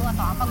dia malu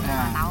atau apa gue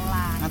nggak tahu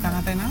lah.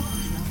 Ngata-ngatain apa?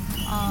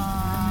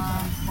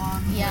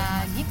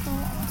 Ya gitu,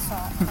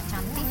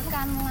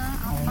 kecantikan lah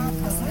apa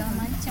segala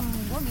macem.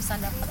 Gue bisa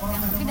dapet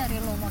yang lebih dari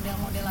lo,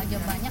 model-model aja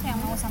banyak yang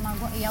mau sama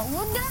gue. Ya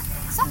udah,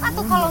 sok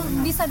atuh kalau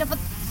bisa dapet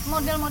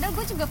model-model,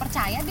 gue juga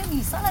percaya dia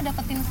bisa lah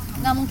dapetin.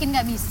 Nggak mungkin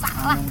nggak bisa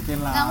lah.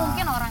 Nggak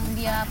mungkin orang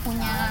dia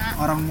punya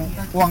orang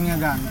uangnya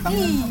ganteng.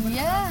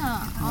 Iya.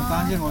 Muka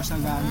aja nggak usah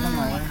ganteng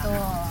lah ya. Itu.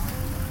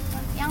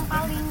 Yang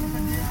paling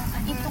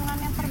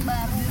hitungannya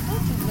terbaru itu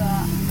juga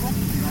gue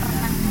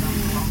pernah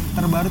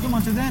Terbaru tuh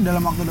maksudnya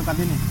dalam waktu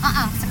dekat ini?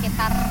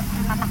 Sekitar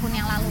 4 tahun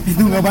yang lalu.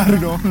 Itu nggak baru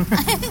dong.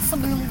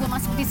 Sebelum gue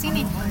masuk di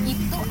sini,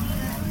 itu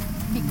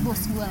big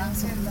boss gue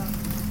langsung.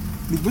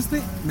 Big boss tuh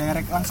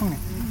direct langsung ya?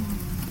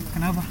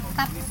 Kenapa?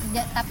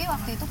 Tapi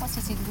waktu itu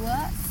posisi gue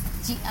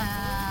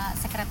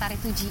sekretari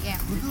itu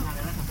GM.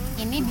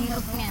 Ini di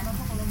rootnya.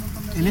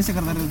 Ini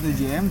sekretaris itu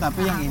GM,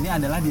 tapi yang ini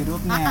adalah di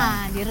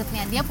rootnya. Di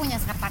rootnya dia punya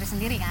sekretaris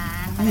sendiri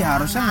kan. Iya,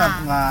 harusnya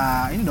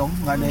nggak ini dong,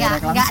 nggak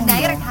direct langsung. Nggak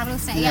direct dong.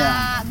 harusnya. Iya. Ya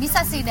bisa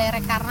sih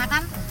direct karena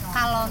kan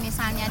kalau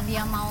misalnya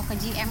dia mau ke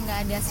GM nggak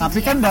ada si Tapi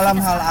GM, kan pasti dalam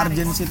ke hal sekretaris.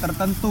 urgensi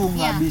tertentu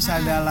nggak Iya, bisa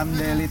dalam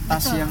daily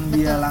task betul, yang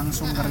dia betul.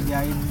 langsung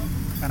kerjain,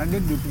 karena dia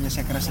udah punya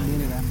sekretari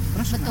sendiri kan.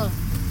 Terus Betul.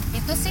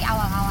 Itu sih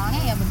awal-awalnya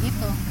ya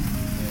begitu.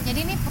 Jadi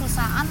ini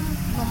perusahaan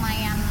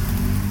lumayan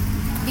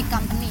big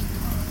company.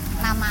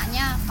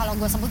 Namanya kalau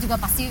gue sebut juga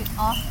pasti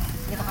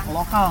gitu kan.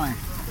 lokal nih.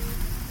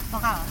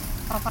 Lokal,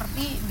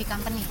 properti big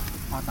company.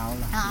 Oh tahu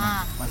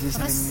lah. Pasti Terus,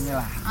 sering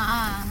inilah.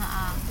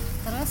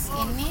 Terus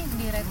ini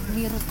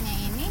di rootnya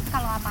ini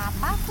kalau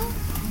apa-apa tuh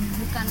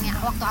bukannya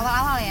waktu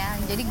awal-awal ya.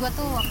 Jadi gue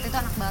tuh waktu itu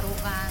anak baru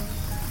kan.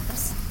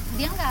 Terus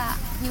dia nggak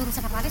nyuruh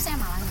sekretarisnya,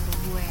 malah nyuruh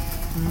gue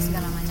apa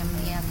segala macam.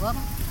 Ya gue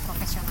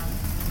profesional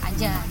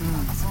aja gitu,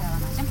 apa segala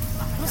macam.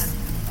 Terus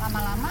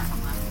lama-lama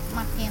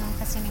makin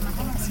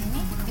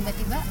kesini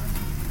tiba-tiba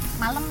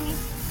malam nih,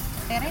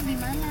 Tere di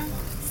mana?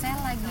 Saya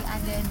lagi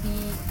ada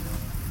di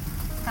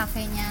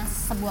kafenya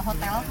sebuah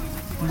hotel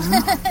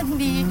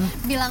di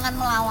Bilangan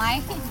Melawai,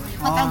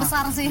 hotel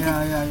besar sih.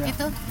 Iya.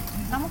 Itu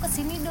kamu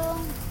kesini dong.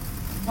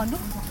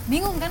 Waduh,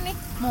 bingung kan nih,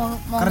 mau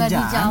nggak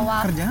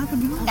dijawab. Kerjaan apa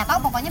bingung? Nggak tahu,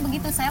 pokoknya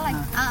begitu. Saya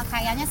lagi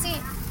kayaknya sih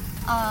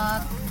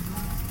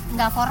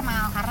nggak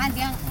formal karena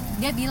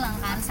dia bilang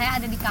kan saya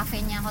ada di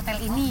kafenya hotel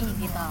ini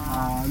gitu.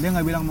 Dia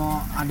nggak bilang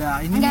mau ada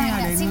ini Enggak, nih,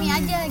 ada ini. sini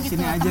aja gitu,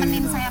 Sini aja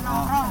temenin gitu. saya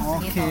nongkrong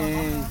gitu. Oke.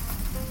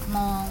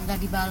 Mau nggak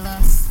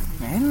dibales.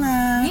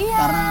 Enak. Iya.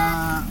 Karena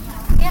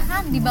Ya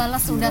kan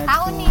dibales udah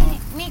tahu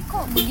nih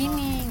kok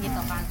begini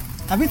gitu kan.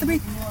 tapi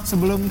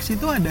sebelum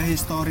situ ada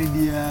histori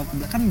dia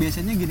kan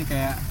biasanya gini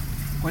kayak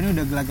wah ini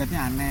udah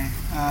gelagatnya aneh.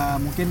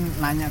 Mungkin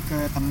nanya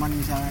ke teman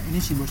misalnya ini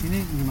si bos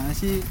ini gimana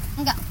sih?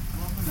 Nggak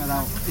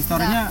Tahu.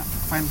 Historinya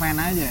fine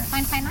aja.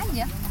 Fine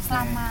aja.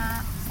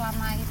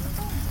 Selama itu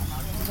tuh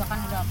juga kan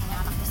udah punya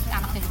anak istri,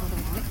 anaknya juga udah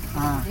gede.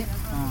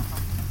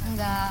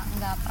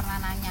 Nggak pernah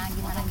nanya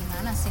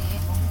gimana sih.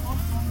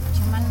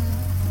 Cuman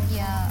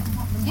ya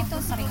begitu,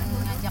 sering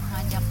ngajak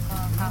ke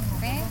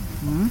kafe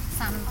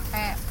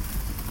sampai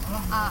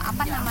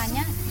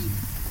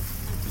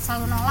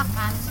selalu nolak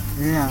kan.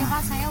 Iya. Ya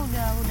Pak, saya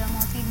udah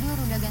mau tidur,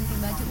 udah ganti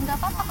baju. Enggak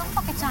apa-apa, kamu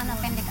pakai celana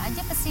pendek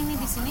aja ke sini.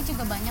 Di sini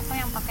juga banyak kok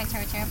yang pakai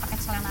cewek-cewek pakai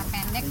celana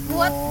pendek.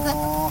 Buat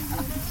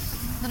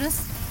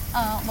terus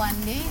one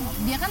day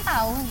dia kan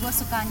tahu gue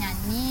suka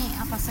nyanyi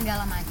apa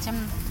segala macem.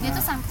 Dia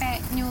tuh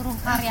sampai nyuruh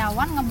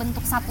karyawan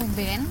ngebentuk satu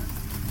band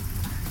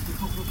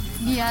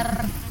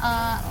biar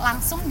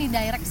langsung di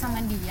direct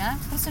sama dia.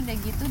 Terus udah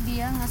gitu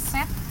dia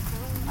ngeset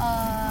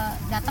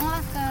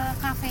datanglah ke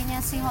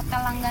kafenya si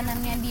hotel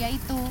langganannya dia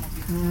itu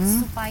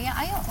supaya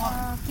ayo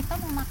kita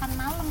mau makan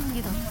malam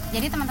gitu.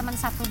 Jadi teman-teman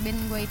satu band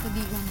gue itu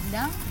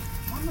diundang,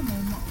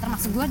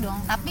 termasuk gue dong,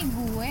 tapi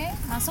gue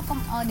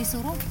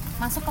disuruh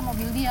masuk ke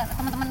mobil dia.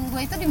 Teman-teman gue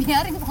itu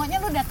dibiarin,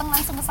 pokoknya lu datang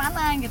langsung ke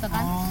sana gitu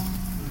kan.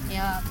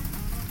 Ya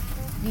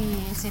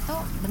di situ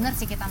bener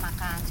sih kita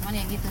makan, cuman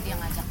ya gitu dia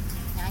ngajak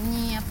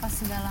nyanyi apa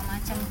segala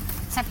macam.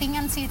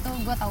 Settingan sih itu,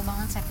 gue tahu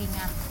banget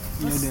settingan.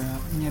 Ya udah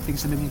nyeting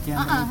sedemikian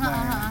rupa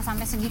ya.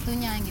 Sampai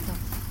segitunya gitu.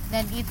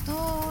 Dan itu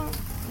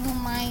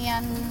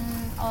lumayan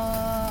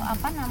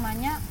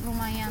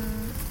lumayan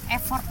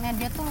effortnya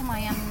dia tuh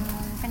lumayan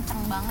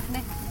kenceng banget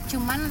deh.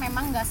 Cuman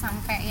memang nggak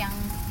sampai yang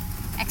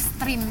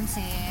ekstrim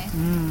sih,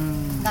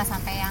 nggak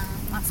sampai yang,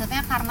 maksudnya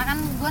karena kan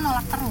gue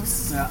nolak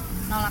terus. Ya,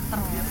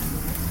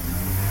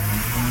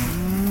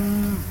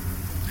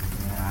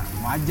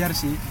 wajar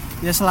sih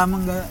ya,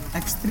 selama nggak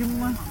ekstrim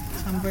mah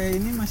sampai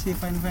ini masih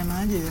fine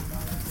aja ya.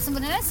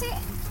 Sebenarnya sih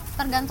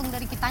tergantung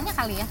dari kitanya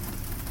kali ya.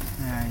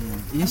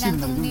 Iya sih,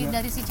 tergantung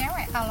dari si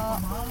cewek.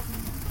 Kalau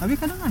tapi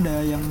kadang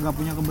ada yang nggak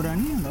punya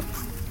keberanian loh,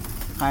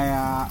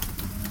 kayak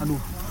aduh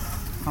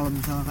kalau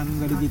misalkan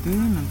nggak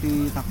digituin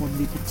nanti takut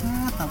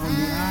dipecat, takut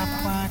di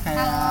apa,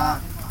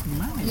 kayak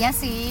gimana ya? Iya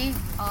sih,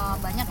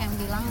 banyak yang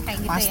bilang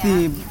kayak gitu. Pasti,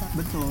 ya gitu.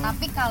 Betul.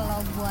 Tapi kalau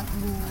buat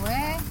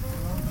gue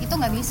itu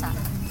nggak bisa.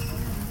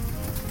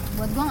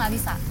 Buat gue nggak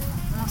bisa.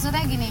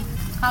 Maksudnya gini,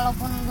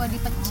 kalaupun gue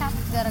dipecat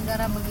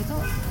gara-gara begitu,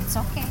 it's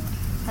okay.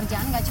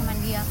 Kerjaan nggak cuma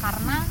dia,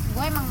 karena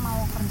gue emang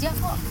mau kerja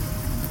kok.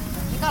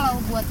 Jadi kalau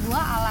buat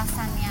gue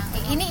alasannya,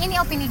 ini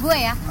opini gue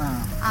ya.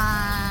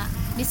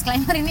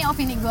 Disclaimer, ini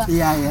opini gue.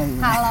 Iya.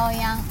 Kalau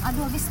yang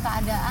aduh habis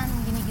keadaan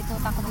gini gitu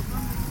takut gitu,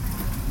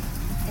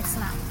 it's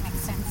not make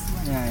sense.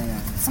 Iya.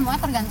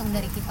 Semuanya tergantung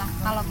dari kita.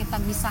 Kalau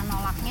kita bisa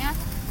nolaknya,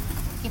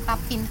 kita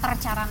pinter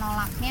cara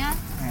nolaknya,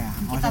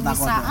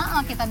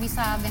 kita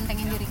bisa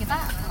bentengin diri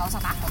kita, nggak usah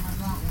takut.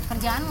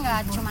 Kerjaan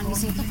nggak cuma di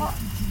situ kok.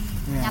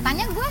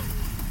 Nyatanya gue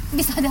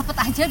bisa dapet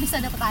aja.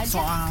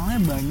 Soalnya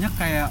banyak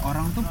kayak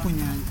orang tuh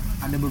punya,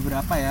 ada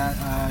beberapa ya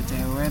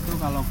cewek tuh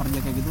kalau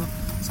kerja kayak gitu,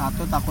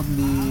 satu takut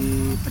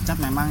dipecat,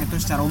 memang itu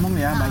secara umum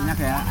ya, banyak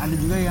ya. Ada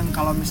juga yang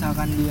kalau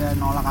misalkan dia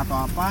nolak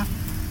atau apa,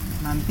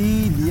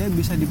 nanti dia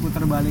bisa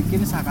diputar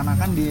balikin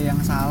seakan-akan dia yang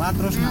salah,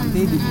 terus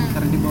nanti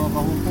diputar, dibawa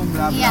ke hukum,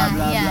 bla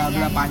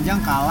bla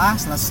panjang, kalah,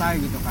 selesai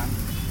gitu kan.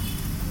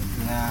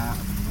 Ya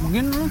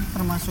mungkin lu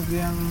termasuk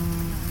yang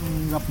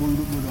nggak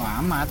bodo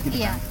amat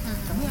gitu kan.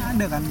 Tapi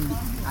ada kan,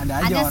 ada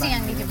aja orang sih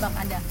yang dijebak,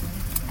 ada.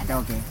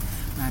 Oke.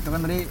 Nah itu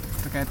kan tadi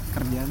terkait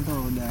kerjaan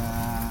tuh udah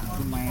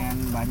lumayan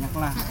banyak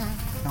lah.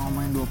 Kita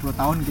ngomongin 20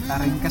 tahun, kita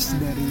ringkes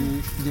dari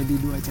jadi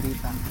 2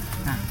 cerita.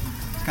 Nah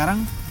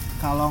sekarang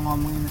kalau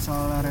ngomongin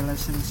soal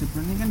relationship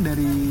ini kan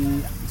dari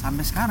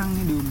sampai sekarang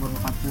nih di umur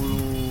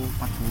 40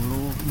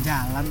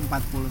 jalan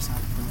 41.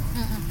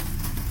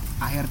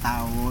 Akhir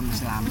tahun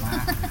masih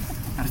lama.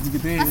 Harus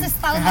gitu ya. Masih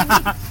setahun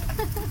lagi.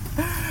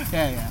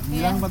 ya,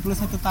 bilang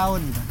 41 tahun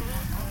gitu.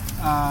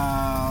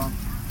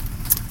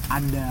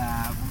 Ada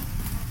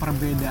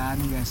perbedaan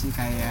gak sih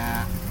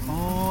kayak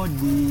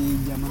di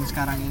zaman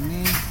sekarang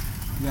ini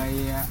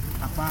gaya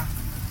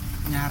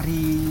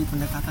nyari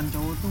pendekatan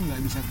cowok tuh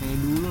nggak bisa kayak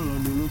dulu loh.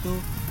 Dulu tuh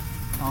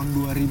tahun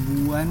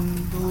 2000-an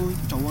tuh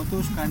cowok tuh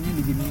sukanya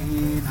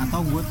diginiin,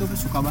 atau gue tuh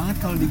suka banget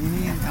kalau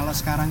diginiin. Kalau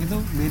sekarang itu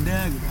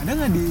beda gitu. Ada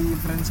nggak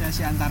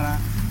diferensiasi antara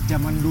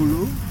zaman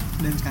dulu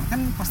dan sekarang?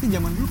 Kan pasti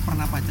zaman dulu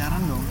pernah pacaran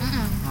dong.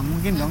 Nggak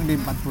mungkin dong di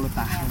 40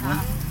 tahun.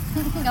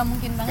 Nggak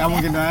mungkin banget. Nggak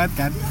mungkin banget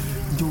kan.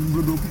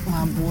 Jomblo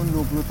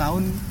 20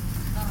 tahun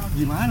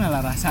gimana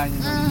lah rasanya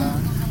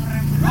dong.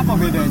 Apa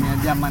bedanya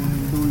zaman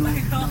dulu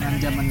dengan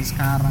zaman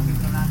sekarang?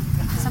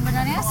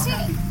 Sebenarnya sih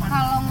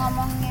kalau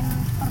ngomongin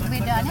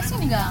perbedaannya sih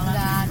nggak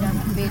ada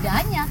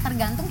bedanya,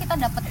 tergantung kita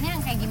dapetnya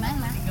yang kayak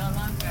gimana.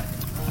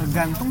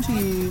 Tergantung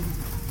si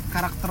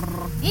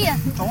karakter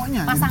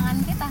cowoknya, pasangan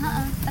gitu. Kita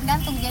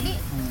tergantung, jadi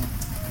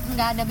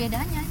nggak ada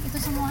bedanya itu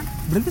semua.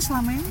 Berarti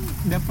selama ini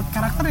dapet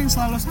karakter yang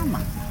selalu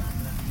sama?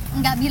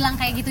 Nggak bilang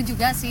kayak gitu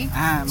juga sih.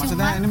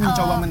 Maksudnya ini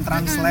mencoba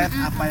mentranslate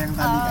apa yang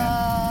tadi kan.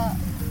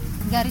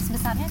 Garis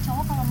besarnya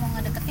cowok kalau mau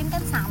ngedeketin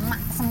kan sama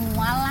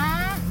semua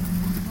lah.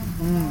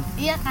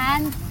 Iya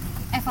kan,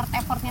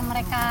 effortnya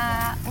mereka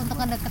untuk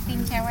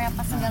ngedeketin cewek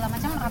apa segala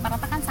macam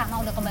rata-rata kan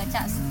sama, udah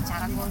kebaca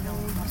secara gue udah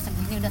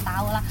segini udah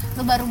tahu lah.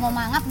 Lu baru mau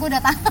mangap gue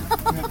udah tahu.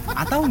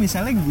 Atau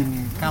misalnya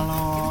gini,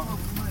 kalau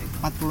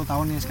 40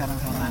 tahun nih sekarang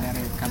sama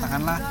Derek,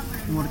 katakanlah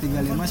umur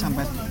 35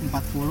 sampai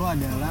 40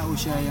 adalah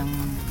usia yang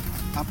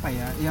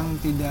yang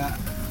tidak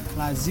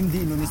lazim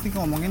di Indonesia,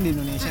 ngomongin di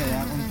Indonesia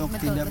ya, untuk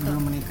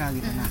belum menikah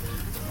gitu. Nah,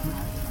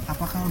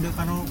 apakah udah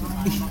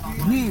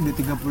ini udah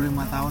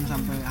 35 tahun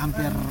sampai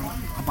hampir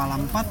kepala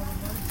 4,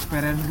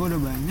 experience gue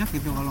udah banyak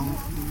gitu, kalau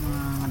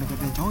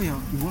ngedeketin cowok ya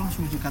gue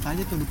langsung sikat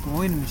aja tuh di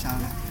poin,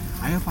 misalnya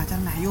ayo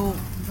pacaran, ayo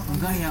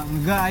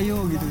enggak ayo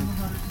gitu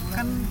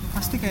kan.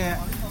 Pasti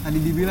kayak tadi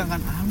dibilang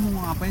kan,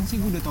 mau ngapain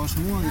sih, gue udah tahu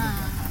semua gitu.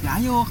 Ya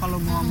ayo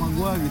kalau mau sama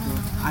gue gitu.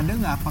 Ada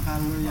nggak apa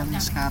kalau yang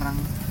sekarang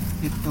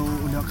itu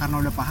karena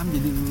udah paham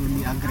jadi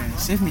lebih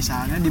agresif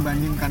misalnya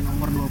dibandingkan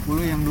umur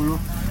 20 yang dulu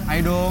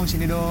ayo dong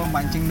sini dong,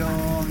 pancing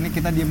dong, ini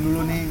kita diem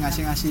dulu nih,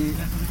 ngasih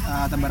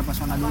tebar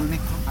pesona dulu nih,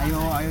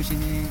 ayo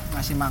sini,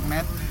 ngasih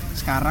magnet.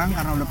 Sekarang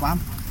karena udah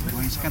paham, gue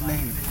sikat deh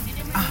gitu.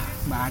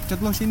 Bacot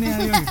lo sini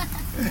ayo.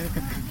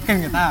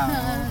 Kan nggak tahu.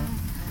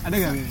 Ada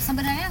nggak?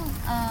 Sebenarnya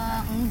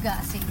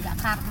enggak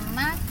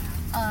karena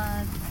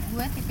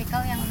gue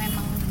tipikal yang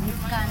memang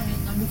bukan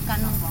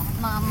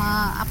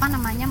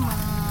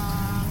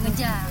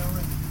mengejar.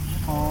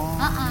 Oh.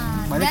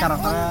 Dan Berarti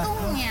karakternya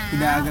untungnya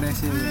tidak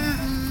agresif ya.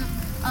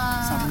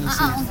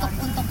 Submisif. untuk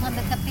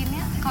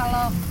ngedeketinnya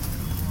kalau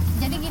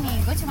jadi gini,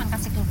 gue cuma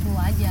kasih clue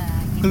aja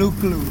gitu.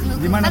 Clue.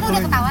 Gimana kan udah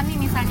clue-nya? ketahuan nih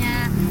misalnya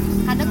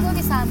kadang gue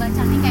bisa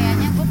baca nih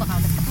kayaknya gue bakal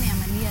deket nih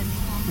sama dia nih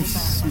gitu.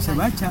 Bisa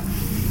baca.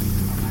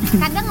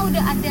 Kadang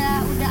udah ada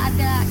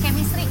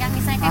chemistry kan,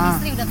 misalnya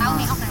chemistry udah tahu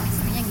nih, oh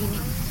chemistry-nya gini.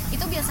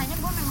 Itu biasanya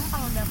gue memang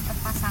kalau dapet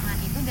pasangan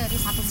itu dari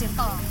satu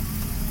circle.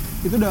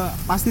 Itu udah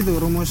pasti tuh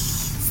rumus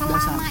dasar.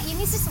 Selama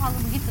ini sih selalu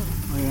begitu.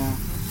 Oh iya.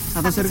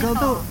 Satu Satu circle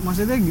circle. tuh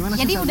maksudnya gimana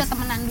sih? Jadi satu- udah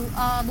temenan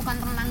bukan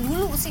temenan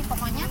dulu sih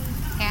pokoknya,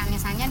 kayak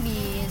misalnya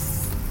di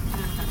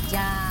teman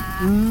kerja,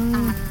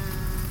 teman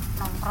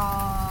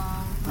nongkrong,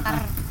 ntar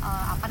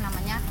apa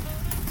namanya,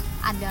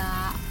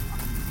 ada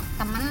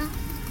temen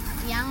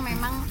yang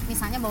memang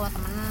misalnya bawa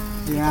temen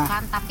gitu Iya.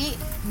 kan, tapi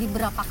di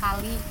beberapa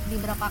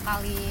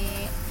kali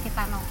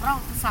kita nongkrong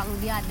selalu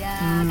dia ada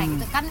kayak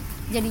gitu kan,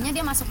 jadinya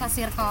dia masuk ke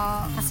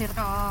circle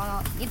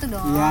itu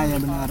dong. Iya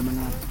gitu. benar.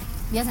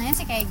 Biasanya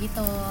sih kayak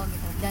gitu.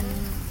 Dan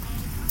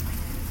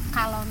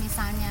kalau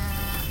misalnya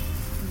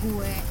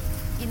gue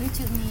ini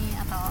lucu nih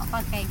atau apa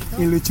kayak gitu,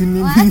 Lucu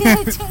nih. wah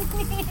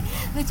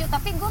lucu,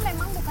 tapi gue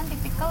memang bukan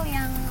tipikal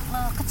yang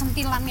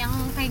kecentilan yang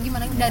kayak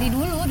gimana dari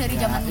dulu, dari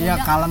zaman muda. Iya,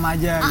 kalem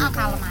aja gitu.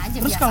 Kalem aja.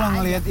 Terus biasa kalau aja.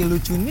 ngelihat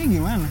lucu nih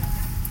gimana?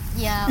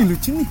 Ya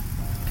Lucu nih.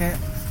 Kayak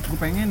gue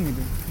pengen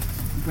gitu.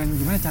 Bukan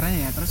gimana caranya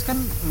ya. Terus kan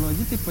lo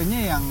aja tipenya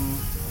yang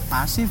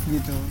pasif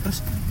gitu. Terus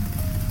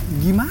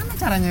gimana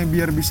caranya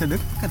biar bisa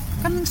deket?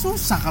 Kan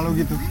susah kalau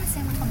gitu. gimana sih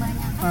emang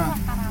kebanyakan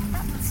rata-rata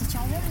si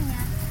cowoknya.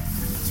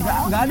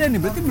 Nggak ada nih,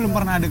 berarti belum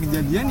pernah ada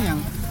kejadian yang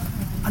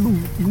aduh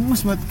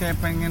gemes banget kayak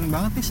pengen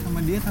banget nih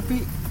sama dia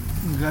tapi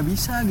nggak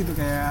bisa gitu,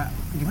 kayak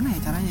gimana ya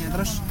caranya,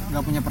 terus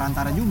nggak punya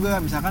perantara juga,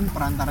 misalkan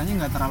perantaranya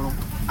nggak terlalu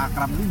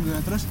akrab juga,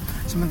 terus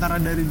sementara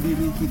dari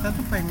diri kita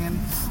tuh pengen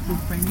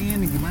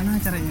nih gimana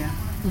caranya,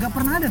 nggak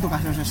pernah ada tuh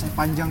kasusnya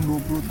sepanjang 20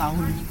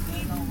 tahun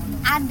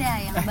Ada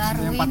yang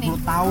baru yang ini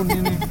 40 tahun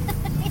ini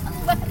yang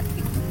baru.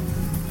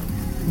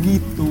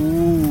 gitu,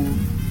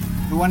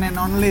 the one and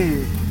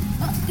only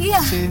Iya,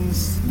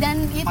 since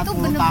dan itu 40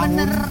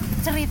 bener-bener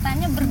tahun.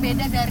 ceritanya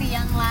berbeda dari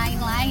yang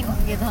lain-lain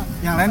gitu.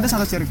 Yang lain tuh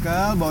satu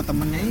circle, bawa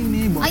temennya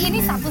ini, bawa Ini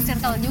satu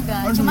circle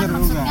juga, Oh, cuman circle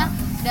maksudnya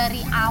juga.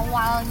 dari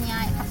awalnya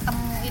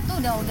ketemu itu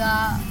udah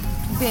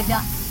beda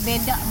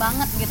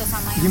banget gitu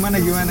sama yang Gimana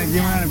sebelumnya.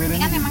 bedanya?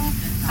 Ini kan memang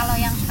kalau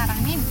yang sekarang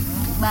ini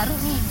baru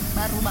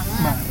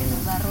banget gitu,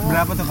 baru.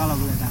 Berapa tuh kalau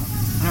boleh tahu?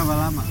 Berapa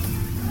lama?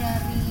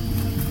 Dari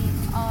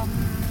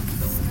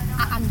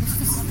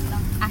Agustus,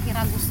 akhir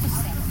Agustus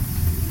ya.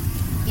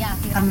 Ya,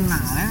 akhir Agustus.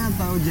 Kenalnya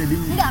atau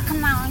jadinya? Enggak,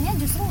 kenalnya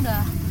justru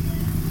udah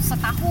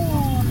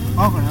setahun.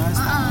 Oh, kenalnya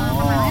setahun.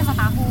 Kenalnya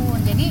setahun.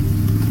 Jadi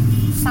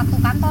satu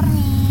kantor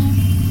nih,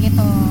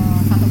 gitu.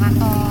 Satu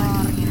kantor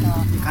gitu.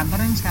 Di kantor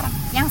yang sekarang?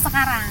 Yang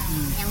sekarang,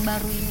 yang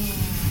baru ini,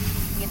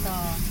 gitu.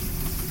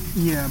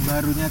 Iya,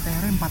 barunya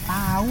TR 4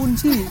 tahun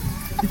sih.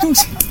 Itu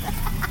sih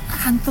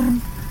kantor.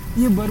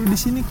 Iya, baru di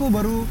sini kok,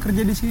 baru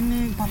kerja di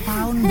sini 4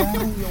 tahun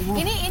baru. Ya Allah.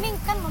 Ini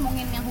kan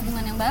ngomongin yang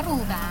hubungan yang baru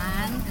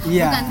kan,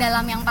 Iya. bukan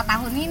dalam yang 4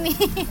 tahun ini.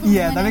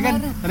 Iya, Hubungan tapi yang kan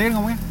baru. tadi kan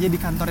ngomongnya ya di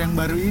kantor yang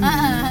baru ini.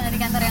 Di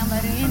kantor yang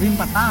baru ini. Tapi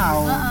 4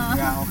 tahun.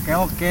 Ya,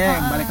 oke.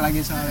 Balik lagi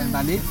soal yang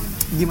tadi.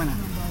 Gimana?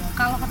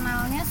 Kalau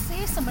kenalnya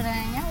sih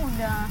sebenarnya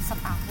udah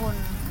setahun.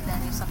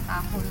 Dari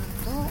setahun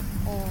tuh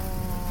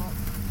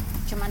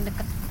cuman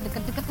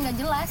deket-deket nggak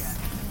jelas.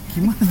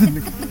 Gimana tuh?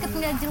 Deket-deket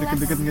nggak jelas.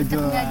 Deket-deket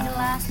nggak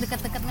jelas.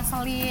 Deket-deket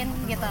ngeselin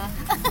gitu.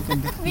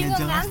 Deket-deket Bingung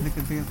jelas, kan?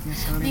 deket-deket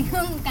ngeselin.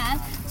 Bingung kan?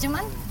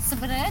 Cuman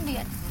sebenarnya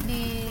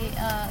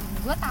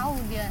gue tahu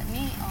dia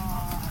nih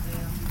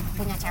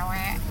punya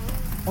cewek.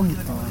 Oh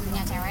gitu.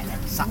 Punya cewek dan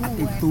Saat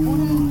gue itu. pun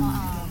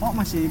Oh,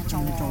 masih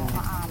cowok, cowok.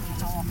 punya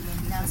cowok.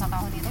 Dalam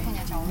setahun itu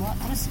punya cowok.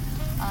 Terus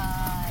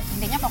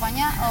intinya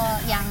pokoknya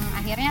yang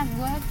akhirnya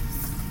gue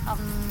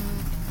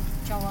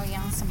cowok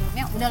yang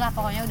sebelumnya udahlah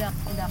pokoknya udah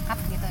cut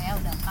gitu ya,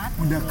 udah cut.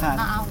 Udah cut.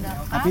 Udah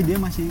cut. Tapi dia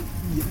masih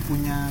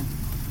punya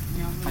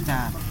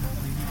pacar.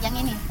 Yang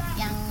ini,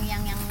 yang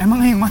Emang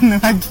yang mana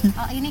lagi?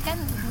 ini kan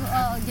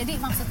jadi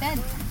maksudnya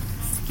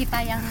kita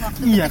yang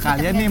waktu Iya, deket-deket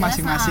kalian nggak nih jelas,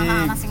 masing-masing.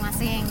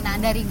 Masing-masing. Nah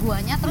dari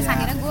guanya terus Ya,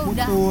 akhirnya gue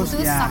udah putus,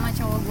 putus ya. sama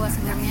cowok gue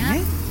sebelumnya.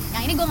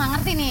 Yang ini gue nggak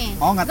ngerti nih.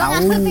 Oh, nggak Gua tahu.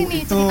 ngerti nih,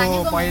 Itu ceritanya gue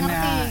nggak poinnya.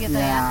 ngerti gitu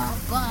Ya. ya.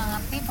 Gue nggak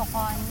ngerti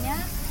pokoknya.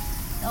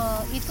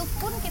 Itu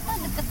pun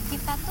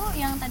kita tuh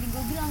yang tadi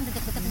gue bilang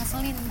deket-deket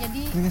ngeselin.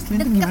 Jadi Ngeselin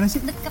tuh gimana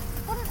sih? deket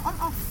pun on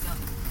off.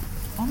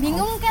 On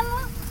Bingung kan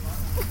lo?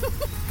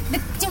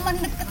 Cuman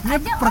deket Ini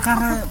aja.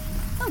 perkara on off.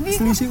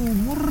 Bingung. selisih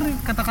umur,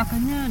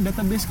 kata-katanya,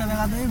 database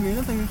kata-katanya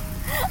beda tuh.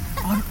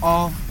 On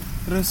off,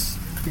 terus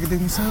dikit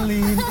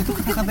ngeselin, itu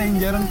kata-kata yang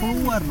jarang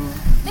keluar loh.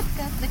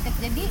 Deket.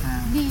 Jadi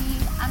Nah. di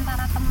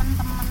antara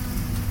teman-teman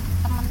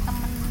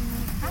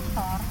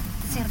kantor,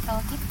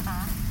 circle kita,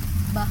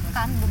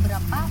 bahkan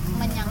beberapa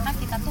menyangka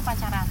kita tuh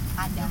pacaran,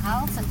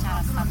 padahal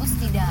secara status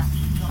tidak.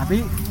 Tapi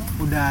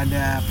udah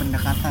ada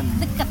pendekatan.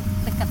 Deket.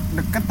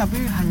 Dekat tapi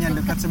hanya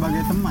dekat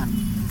sebagai teman.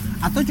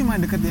 Atau cuma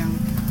dekat yang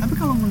Tapi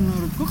kalau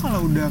menurutku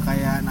kalau udah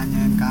kayak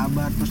nanyain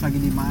kabar terus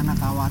lagi di mana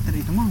khawatir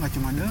itu mah nggak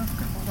cuma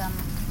deket. Udah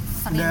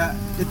sering Udah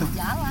itu.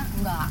 jalan,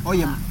 enggak. Oh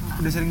iya, enggak.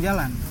 udah sering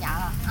jalan.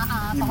 Jalan.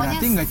 Ya, Pokoknya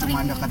berarti nggak cuma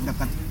sering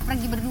dekat-dekat.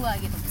 pergi berdua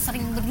gitu,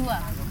 sering berdua.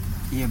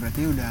 Iya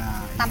berarti udah.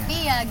 Tapi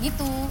ya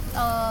gitu,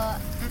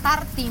 ntar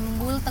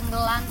timbul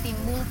tenggelam.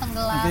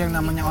 Itu yang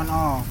namanya gitu. on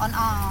off. On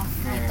off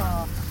Oke. gitu.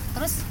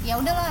 Terus ya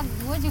udahlah,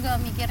 gue juga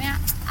mikirnya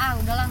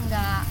udahlah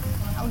nggak,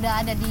 udah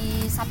ada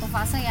di satu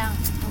fase yang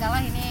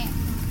udahlah ini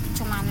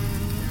cuman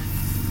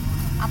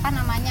apa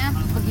namanya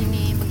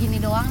begini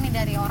doang nih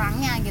dari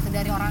orangnya gitu,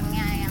 dari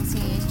orangnya yang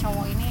si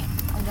cowok ini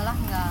udahlah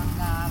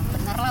nggak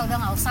bener lah, udah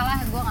nggak usah lah,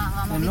 gue nggak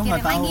mau Dan lu mikirin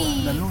nggak tahu,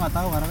 lagi. dan lu nggak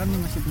tahu karena kan dia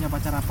masih punya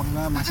pacar apa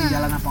enggak, masih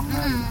jalan apa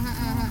enggak. Gitu.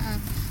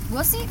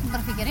 Gue sih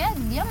berpikirnya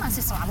dia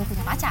masih selalu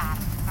punya pacar,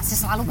 masih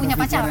selalu punya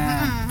pacar,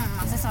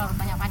 masih selalu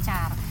punya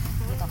pacar,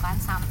 gitu kan.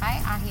 Sampai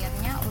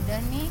akhirnya udah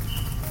nih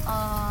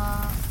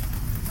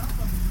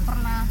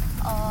pernah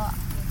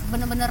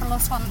bener-bener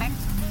lost contact.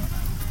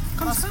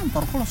 Kan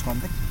kantor kok lost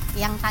contact.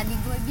 Yang tadi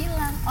gue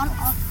bilang on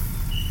off,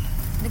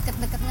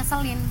 deket-deket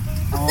ngeselin.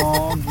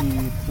 Oh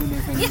gitu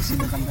definisi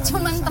dekat dengan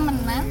Cuman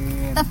temenan,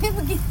 tapi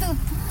begitu,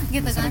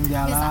 gitu kan. Sering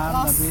jalan, Bisa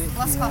tapi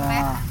lost ya,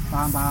 contact,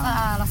 paham.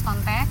 lost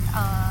contact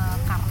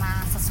karena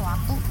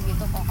sesuatu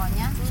gitu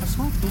pokoknya.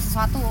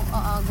 Sesuatu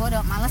gue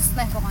udah males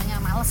deh pokoknya,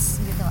 males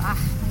gitu.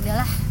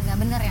 Udahlah nggak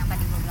bener yang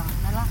tadi gue bilang,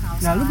 udahlah nggak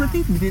usah. Nah lu berarti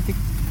di titik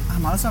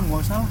males nggak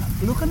usah lah.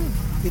 Lu kan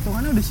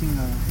hitungannya udah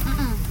single,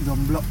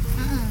 jomblo.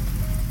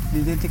 Di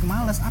titik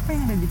males, apa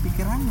yang ada di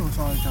pikiran lu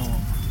soal cowok?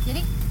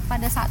 Jadi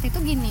pada saat itu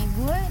gini,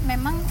 gue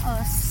memang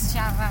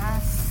secara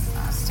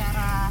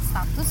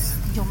status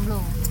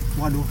jomblo.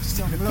 Waduh,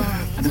 Jomblo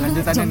nih. ada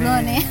lanjutannya Jomblo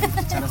nih.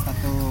 Secara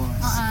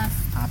status.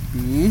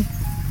 Tapi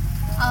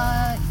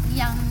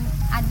yang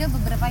ada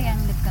beberapa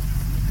yang deket.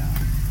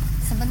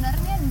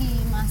 Sebenarnya di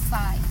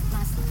masa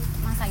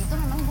itu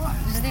memang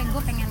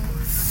gue pengen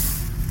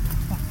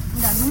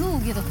nggak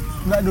dulu gitu.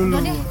 nggak dulu.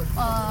 Udah deh,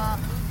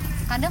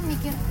 kadang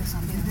mikir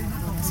sampai gue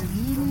udah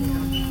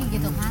segini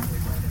gitu kan,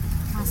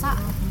 masa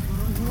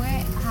gue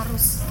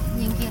harus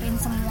nyingkirin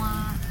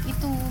semua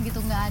itu gitu,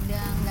 nggak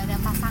ada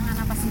pasangan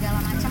apa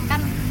segala macam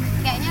kan,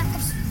 kayaknya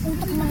terus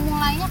untuk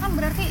memulainya kan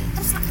berarti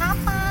terus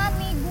kapan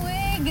nih gue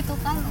gitu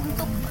kan,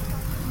 untuk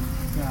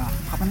Ya,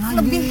 kapan lagi?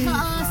 lebih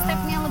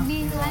stepnya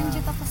lebih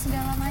lanjut apa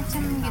segala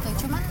macam gitu.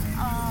 Cuman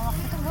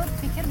waktu itu gue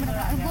pikir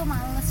bener-bener gue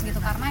males gitu,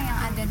 karena yang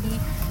ada di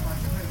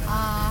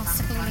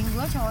sekeliling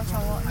gue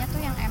cowok-cowoknya tuh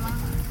yang emang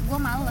gue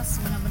males,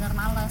 bener-bener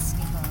males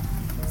gitu.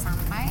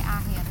 Sampai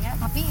akhirnya,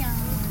 tapi yang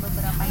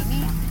beberapa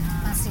ini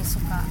masih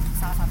suka,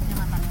 salah satunya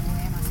mantan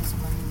gue masih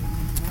suka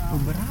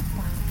gue.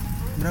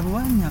 Berapa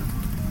banyak?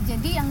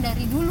 Jadi yang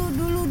dari dulu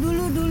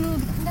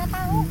nggak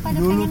tahu pada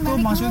Dulu pengen tuh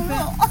balik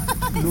maksudnya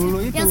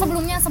dulu itu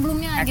yang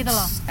sebelumnya gitu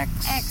loh.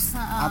 Ex,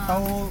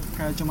 atau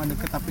kayak cuma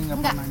deket tapi nggak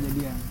Enggak. pernah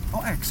jadian.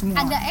 Oh ex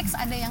semua. ada ex,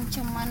 ada yang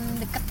cuman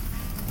deket,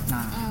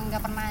 Nah,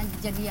 nggak pernah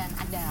jadian,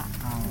 ada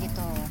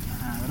gitu.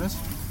 nah terus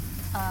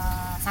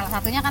Salah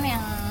satunya kan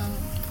yang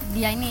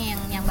dia ini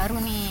yang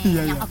baru nih,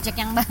 Iya, yang iya. objek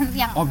yang baru,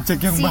 yang Objek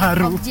yang si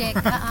baru. objek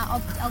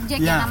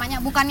Iya. yang namanya,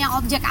 bukan yang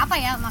objek apa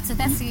ya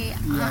maksudnya si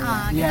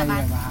Iya, gitu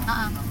kan.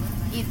 paham.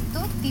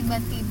 Itu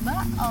tiba-tiba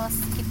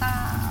kita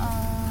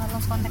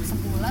lost contact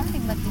sebulan,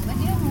 tiba-tiba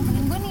dia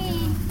ngubungin gue nih.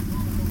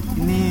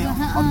 Ini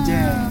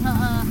objek.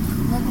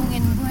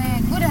 Ngubungin gue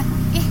udah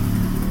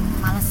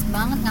males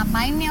banget,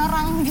 ngapain nih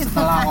orang gitu.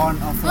 Setelah kan. on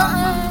off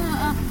lama.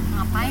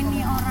 Ngapain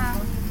nih orang.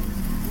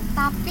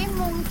 Tapi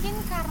mungkin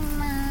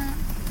karena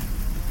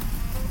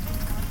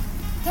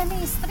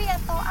chemistry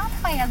atau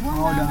apa ya, gue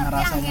nggak udah ngerti.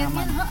 ngerasa Akhirnya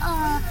nyaman.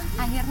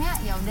 akhirnya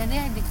ya udah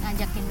deh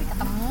ngajakin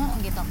ketemu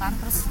gitu kan,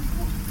 terus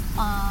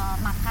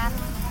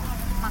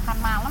makan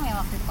malam ya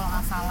waktu itu kalau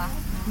nggak salah.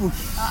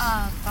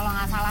 Kalau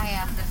nggak salah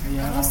ya.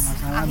 Iya, Terus kalau nggak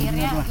salah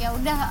akhirnya bener lah. ya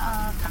udah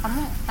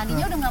ketemu.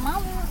 Tadinya udah nggak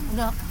mau,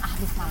 udah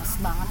males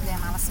banget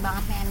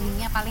nih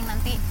endingnya, paling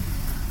nanti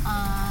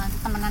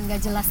temenan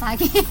gak jelas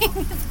lagi.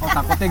 Oh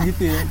takutnya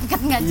gitu ya? Kan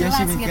nggak Iya jelas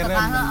sih, gitu mikirnya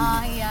kan.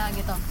 bener. Iya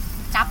gitu,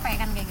 capek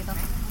kan kayak gitu.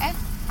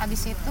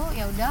 Habis itu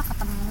ya udah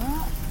ketemu,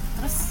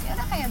 terus ya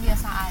udah kayak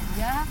biasa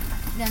aja,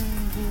 dan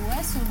gue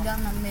sudah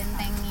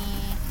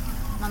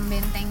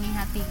membentengi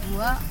hati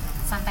gue,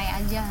 santai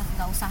aja,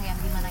 nggak usah yang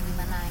gimana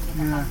gitu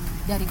kan,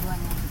 dari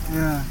guanya gitu.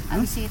 Iya.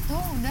 Habis itu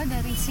udah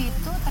dari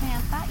situ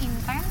ternyata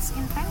intens,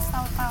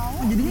 tahu-tahu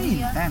Oh, jadinya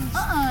dia intens?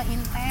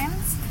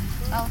 intens,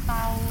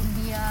 tahu-tahu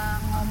dia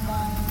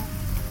ngomong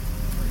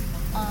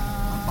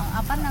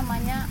apa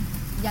namanya,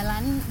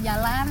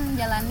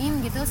 jalanin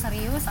gitu,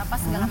 serius apa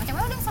segala macam.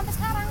 Udah sampai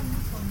sekarang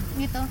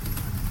gitu.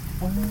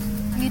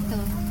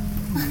 Gitu.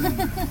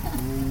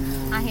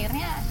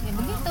 Akhirnya ya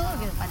begitu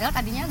gitu. Padahal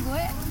tadinya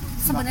gue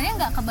sebenarnya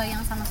nggak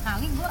kebayang sama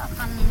sekali gue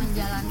akan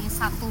menjalani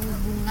satu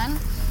hubungan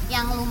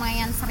yang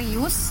lumayan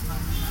serius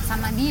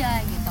sama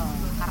dia gitu.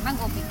 Karena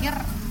gue pikir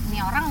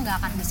ini orang nggak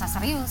akan bisa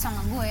serius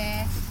sama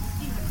gue.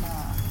 Gitu.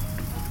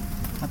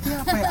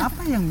 Tapi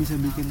apa yang bisa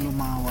bikin lu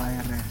mau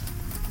akhirnya?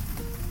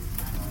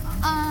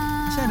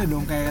 Masih ada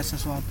dong kayak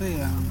sesuatu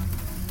yang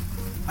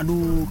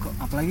aduh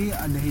apalagi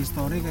ada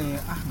histori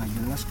kayak nggak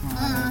jelas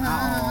kemarin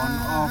on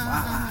off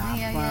apa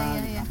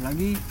Iya.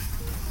 apalagi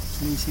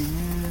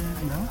selisihnya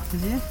berapa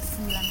sih?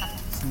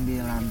 9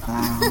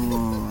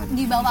 tahun.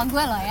 Di bawah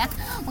gue loh ya,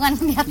 bukan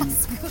di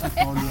atas gue.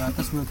 Kalau di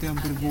atas berarti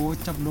hampir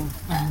gocap dong,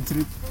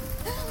 anjrit.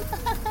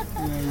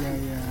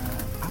 Ya.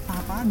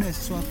 Apa ada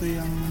sesuatu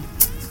yang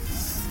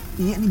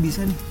iya nih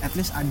bisa nih, at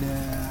least ada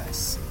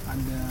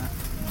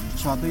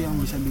sesuatu yang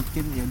bisa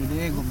bikin ya udah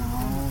deh gue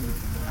mau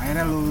gitu.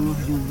 Akhirnya luluh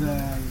juga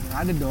gitu.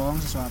 Ada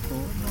dong sesuatu.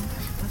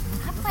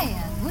 Apa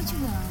ya? Gue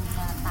juga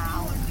nggak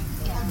tahu.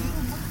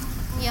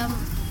 Yang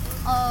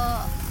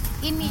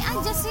ini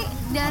aja sih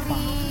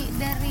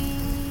dari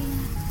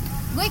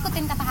gue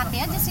ikutin kata hati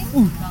aja sih.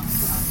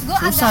 Gue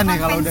susah nih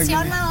agak kalau udah gini.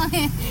 konvensional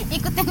nih,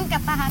 ikutin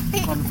kata hati.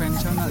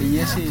 Konvensional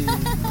iya sih.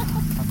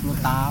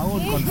 40 tahun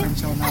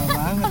konvensional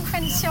banget.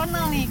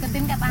 Konvensional nih,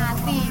 ikutin kata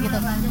hati gitu.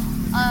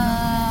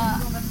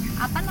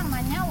 Apa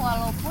namanya?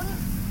 Walaupun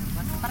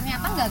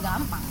ternyata nggak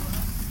gampang.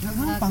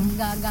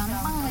 Nggak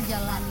gampang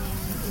ngejalanin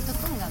itu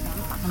tuh nggak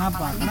gampang. Kenapa?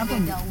 Apalagi Kenapa?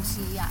 beda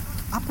usia.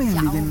 Apa yang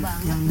Jauh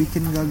banget.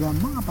 bikin gak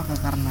gampang? Apakah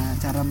karena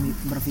cara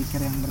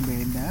berpikir yang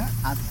berbeda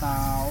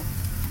atau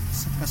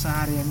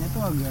kesehariannya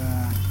tuh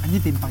agak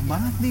timpang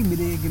banget nih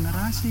beda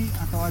generasi,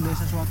 atau ada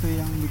sesuatu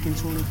yang bikin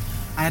sulit?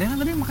 Akhirnya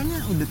kan tadi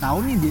makanya udah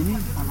tahu nih dia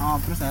nih on off,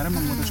 terus akhirnya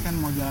memutuskan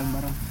mau jalan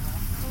bareng.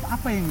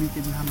 Apa yang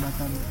bikin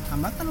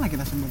hambatan lah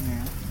kita sebutnya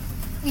ya?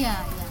 Iya,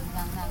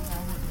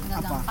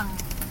 nggak Apa? gampang.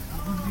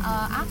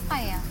 Apa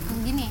ya?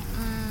 Gini,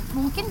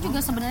 mungkin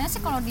juga sebenarnya sih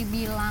kalau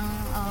dibilang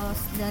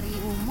dari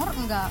umur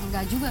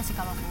enggak juga sih,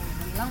 kalau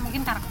bilang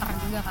mungkin karakter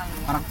juga kali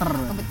ya. Karakter.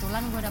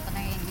 Kebetulan gue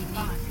dapetnya kayak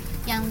gini.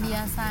 Yang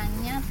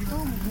biasanya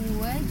tuh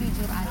gue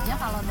jujur aja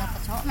kalau dapet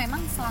cowok,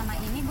 memang selama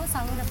ini gue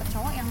selalu dapet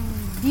cowok yang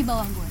di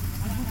bawah gue.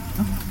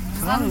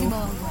 Selalu di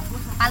bawah gue.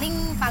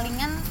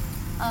 Palingan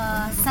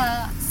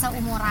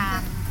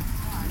seumuran.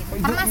 Gitu.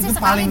 Itu- Pernah itu sih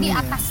sekali paling di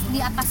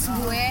ya? atas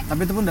gue.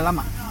 Tapi itu pun udah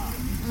lama.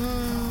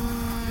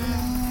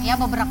 Ya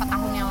beberapa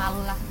tahun yang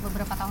lalu.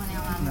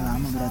 Udah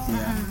lama berarti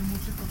ya.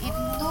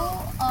 Itu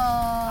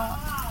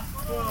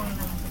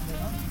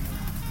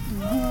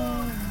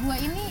gue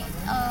ini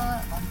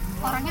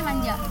orangnya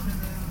manja,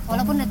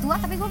 walaupun udah tua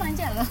tapi gue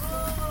manja loh.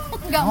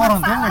 Nggak Orang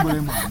tua masalah nggak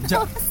boleh dong. manja,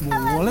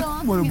 Masalah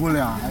dong.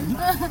 boleh aja.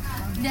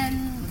 Dan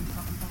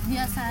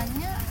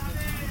biasanya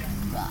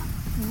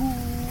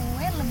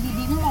gue lebih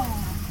di mall,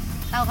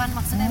 tahu kan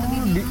maksudnya, lebih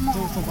di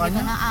mall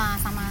sukanya? gitu.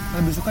 Sama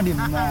Lebih suka di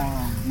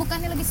mall.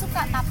 bukannya lebih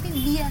suka, tapi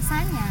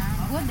biasanya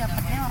gue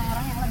dapetnya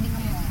orang-orang yang lebih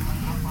nge-mall.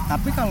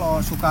 Tapi kalau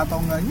suka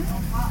atau enggaknya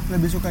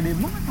lebih suka di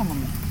mall atau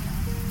mall?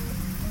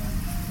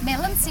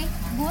 Balance sih,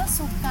 gue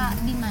suka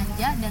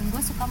dimanja dan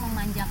gue suka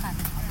memanjakan.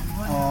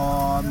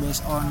 Oh,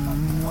 based on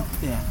mood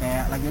ya,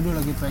 kayak lagi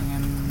pengen.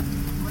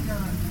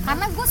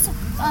 Karena gue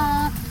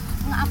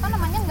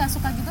nggak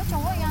suka juga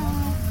cowok yang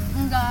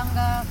nggak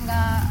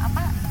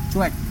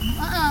Cuek.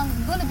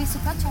 Gue lebih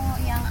suka cowok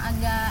yang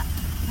agak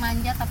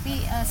manja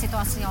tapi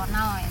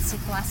situasional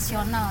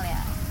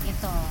ya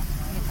gitu.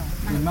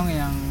 Nah, Memang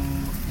yang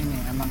ini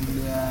emang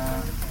dia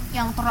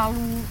yang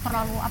terlalu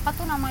apa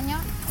tuh namanya,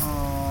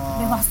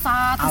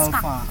 dewasa terus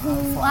alpha.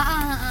 kaku,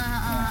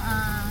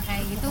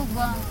 kayak gitu.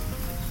 Gue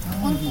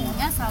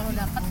untungnya selalu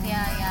dapet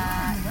ya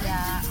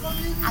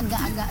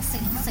agak-agak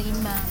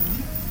seimbang.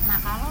 Nah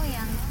kalau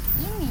yang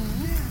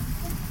ini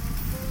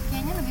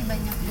kayaknya lebih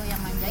banyak gue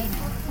yang manjain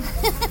ya.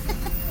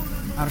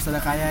 Harus ada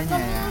kayanya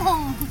ya.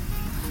 ngomong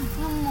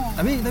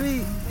Tapi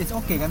it's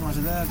okay kan,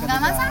 maksudnya ketika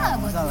nggak masalah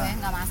buat gue,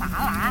 nggak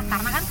masalah,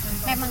 karena kan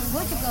memang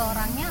gue juga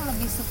orangnya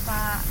lebih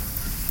suka,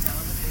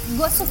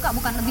 gue suka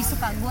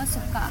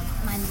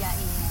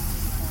manjain.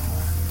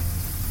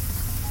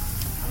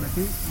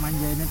 Berarti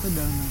manjainnya tuh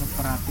dalam bentuk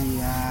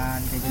perhatian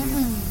kayak gitu.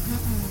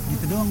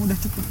 Gitu doang udah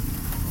cukup.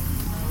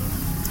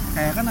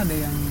 Kayak kan ada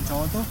yang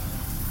cowok tuh,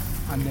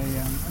 ada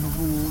yang aduh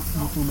gue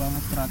butuh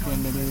banget perhatian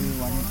dari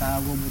wanita,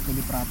 gue butuh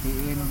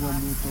diperhatiin, gue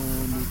butuh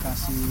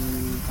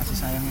kasih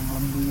sayang yang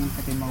lebih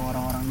ketimbang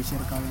orang-orang di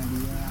circle-nya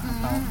dia,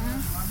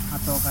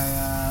 atau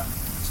kayak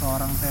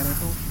seorang Terry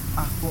tuh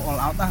gue all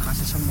out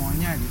kasih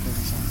semuanya gitu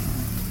misalnya,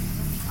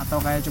 atau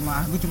kayak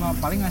gue cuma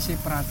paling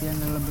ngasih perhatian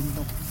dalam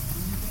bentuk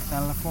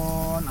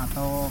telepon,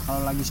 atau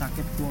kalau lagi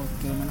sakit gue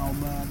kirimin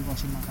obat, gue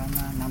kasih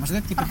makanan. Nah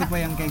maksudnya tipe-tipe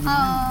yang kayak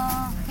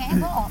gimana? Kayaknya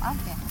gue all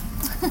out ya.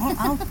 All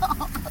out?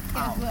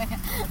 Kayak gue ya.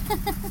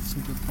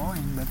 Sedikit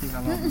poin berarti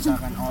kalau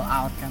misalkan all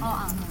out kan. All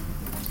out.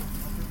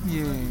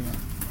 Iya.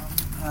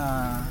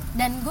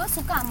 Dan gue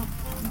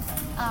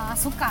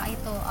suka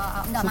itu,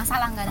 nggak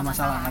masalah, nggak ada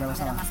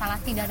masalah,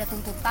 tidak ada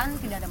tuntutan,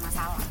 tidak ada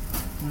masalah.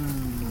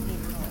 Gitu.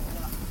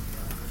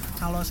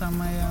 Kalau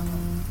sama yang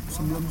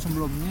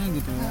sebelumnya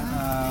gitu ya,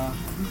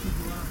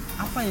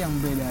 apa yang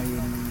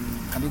bedain?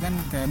 Tadi kan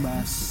kayak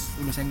bahas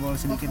udah senggol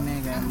sedikit nih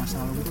kayak masa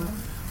lalu gitu,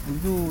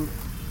 itu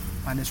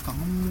pada suka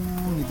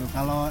ngomong gitu.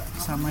 Kalau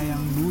sama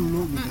yang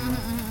dulu gitu ya,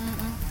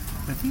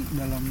 berarti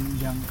dalam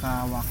jangka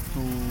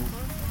waktu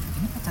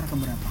ini pacar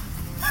keberapa?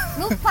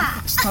 Lupa.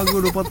 Astaga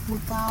udah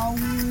 40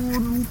 tahun,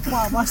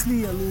 lupa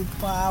pasti ya,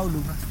 lupa udah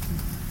pasti.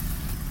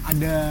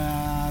 ada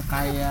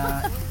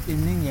kayak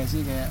ini nggak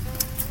sih, kayak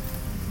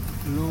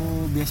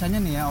lu biasanya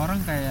nih ya orang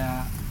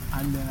kayak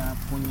ada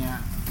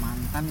punya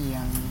mantan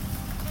yang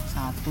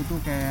satu tuh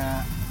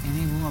kayak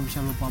ini gue nggak bisa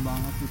lupa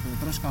banget gitu,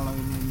 terus kalau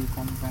ini di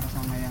compare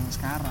sama yang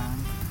sekarang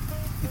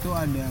itu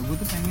ada, gue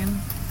tuh pengen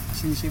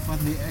si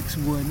sifat di ex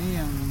gue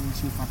ini yang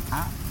sifat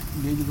A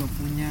dia juga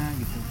punya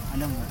gitu,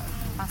 ada nggak?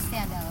 Pasti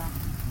ada lah,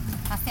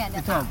 pasti ada.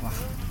 Itu apa?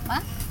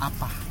 Hah?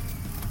 Apa?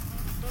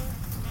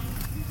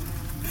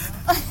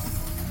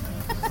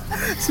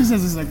 Susah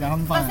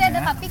gampang Pasti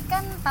ada, ya.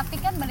 tapi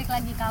kan balik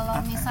lagi kalau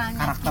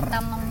misalnya karakter. kita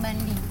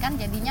membandingkan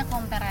jadinya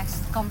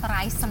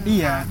comparison.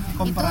 Iya,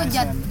 kan.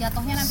 comparison. Itu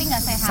jatuhnya nanti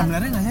nggak sehat.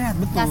 Sebenarnya nggak sehat,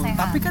 betul. Nggak sehat.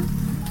 Tapi kan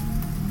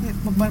ya,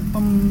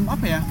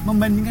 apa ya,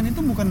 membandingkan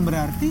itu bukan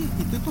berarti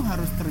itu tuh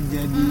harus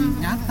terjadi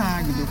nyata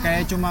gitu.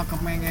 Kayak cuma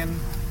kepengen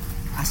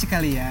asik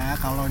kali ya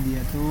kalau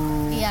dia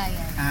tuh. Iya.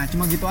 Nah,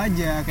 cuma gitu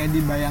aja, kayak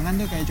di bayangan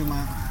tuh kayak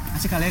cuma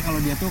asik kali ya kalau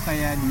dia tuh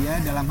kayak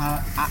dia dalam hal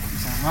A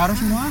misalnya. Nggak harus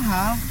semua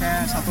hal,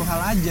 kayak satu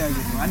hal aja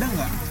gitu. Ada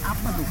nggak?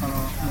 Apa tuh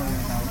kalau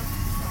boleh tahu?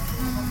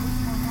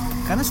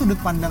 Karena sudut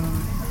pandang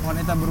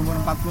wanita berumur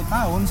 40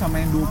 tahun sama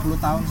yang 20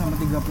 tahun sama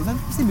 30 tahun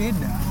pasti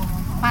beda.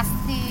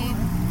 Pasti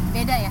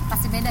beda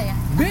ya.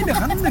 Beda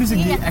kan dari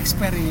segi Iya.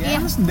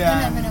 experience Iya,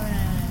 dan bener.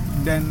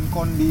 dan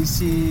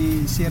kondisi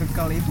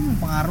circle itu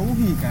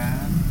mempengaruhi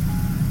kan.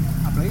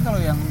 Apalagi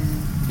kalau yang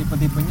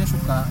tipe-tipenya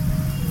suka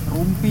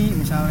rumpi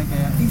misalnya,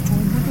 kayak ih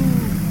cowok gue tuh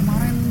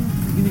kemarin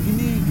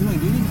gini-gini, gila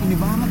dia ini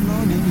banget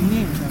loh di ini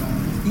misalnya.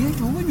 Iya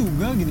cowok gue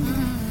juga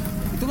gini-gini.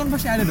 Itu kan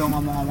pasti ada dong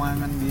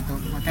ngomong-ngomongan gitu.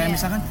 Kayak Iya.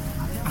 misalkan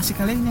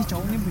asik kali ini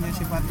cowok ini punya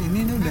sifat ini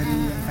tuh dari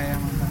yang kayak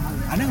mantan.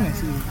 Ada nggak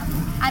sih?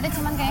 Ada,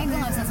 cuman kayaknya gue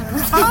nggak bisa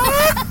sebut.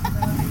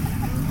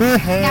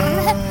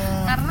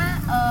 karena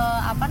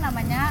apa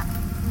namanya,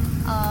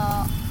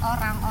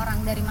 orang-orang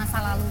dari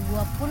masa lalu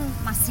gue pun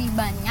masih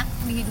banyak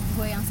di hidup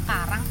gue yang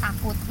sekarang.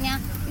 Takutnya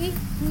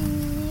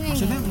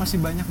Maksudnya masih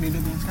banyak di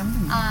hidup yang sekarang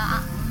tuh?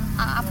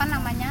 apa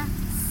namanya,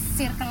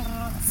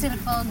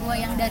 circle gue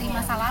yang dari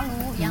masa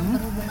lalu yang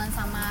berhubungan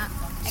sama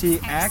Si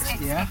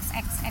X, ya.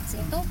 X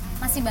itu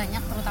masih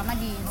banyak, terutama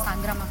di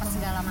Instagram apa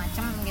segala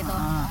macem gitu.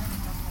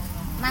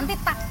 Nanti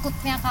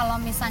takutnya kalau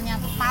misalnya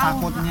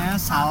tahu, Takutnya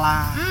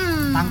salah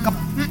tangkep.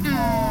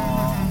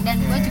 Dan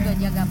gue juga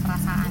jaga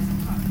perasaan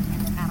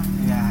yang sekarang.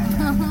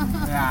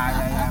 Ya,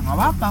 nggak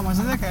apa-apa.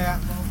 Maksudnya kayak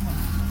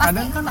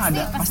kadang kan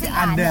pasti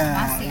ada.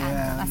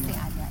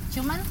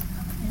 Cuman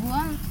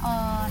gue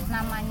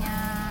namanya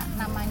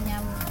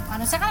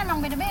manusia kan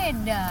emang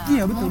beda-beda.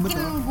 Iya, betul, Mungkin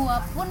betul. gue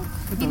pun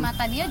di Betul.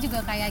 mata dia juga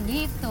kayak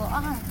gitu.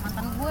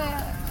 Mantan gue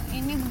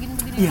ini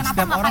begini-begini. Iya, Kenapa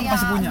setiap nggak orang kayak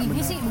pasti punya, gini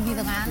benar. sih,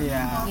 begitu kan?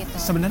 Iya. Gitu.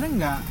 Sebenarnya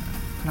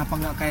kenapa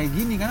nggak kayak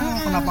gini? Karena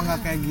kenapa nggak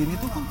kayak gini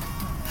tuh kan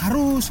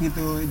harus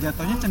gitu.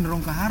 Jatuhnya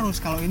cenderung ke harus.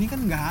 Kalau ini kan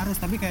nggak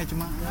harus, tapi kayak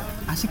cuma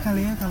asik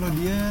kali ya kalau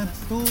dia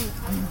tuh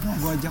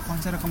gua ajak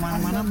konser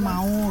kemana-mana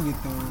mau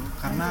gitu.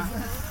 Karena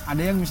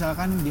ada yang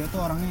misalkan dia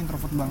tuh orangnya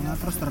introvert banget,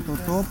 terus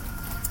tertutup,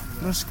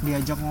 terus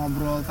diajak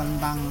ngobrol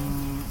tentang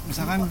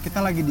misalkan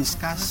kita lagi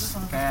discuss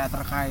kayak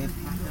terkait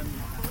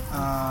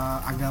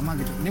agama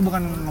gitu. Ini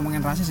bukan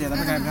ngomongin rasis ya,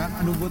 tapi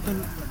kayak aduh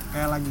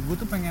gue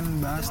tuh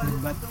pengen bahas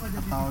debat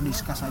atau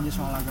discuss aja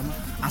soal agama.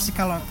 Asik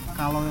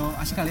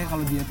asik kali ya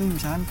kalau dia tuh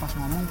misalkan pas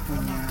ngomong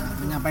punya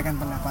menyampaikan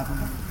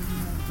pendapatnya.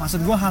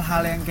 Maksud gue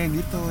hal-hal yang kayak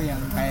gitu,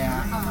 yang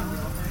kayak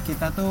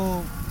kita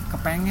tuh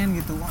kepengen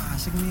gitu, wah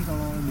asik nih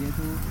kalau dia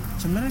tuh.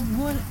 Sebenarnya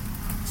gue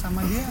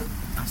sama dia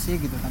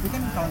asik gitu, tapi kan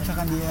kalau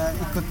misalkan dia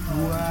ikut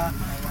gue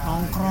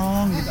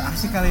nongkrong gitu,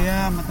 asik kali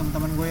ya sama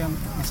teman-teman gue yang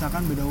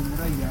misalkan beda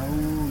umurnya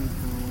jauh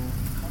gitu.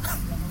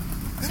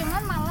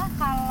 Cuman malah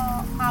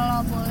kalau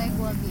boleh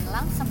gue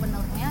bilang,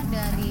 sebenarnya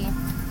dari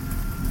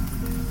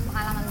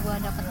pengalaman gue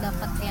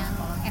dapet yang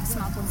ex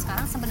maupun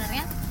sekarang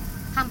sebenarnya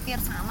hampir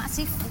sama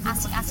sih,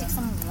 asik-asik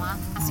semua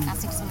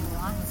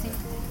sih.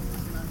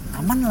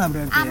 Aman lah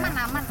berarti Aman.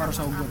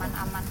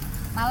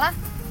 Malah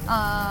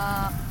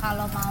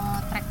kalau mau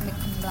track back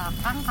ke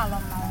belakang,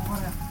 kalau mau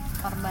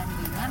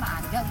perbandingan,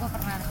 gue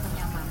pernah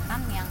punya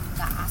mantan yang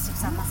nggak asik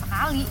sama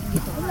sekali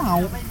gitu.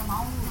 Mau?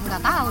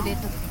 Nggak tahu deh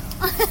tuh.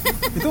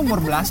 Itu umur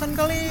belasan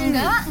kali?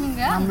 Enggak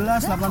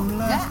 16,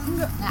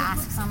 18? Nggak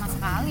asik sama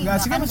sekali. Nggak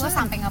asik Bahkan kan gue maksudnya?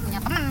 sampai nggak punya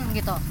teman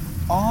gitu.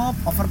 Oh,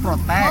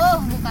 overprotect.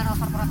 Bukan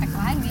overprotect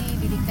lagi,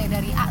 didikte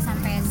dari A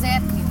sampai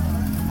Z gitu.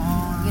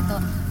 Oh. Gitu.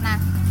 Nah,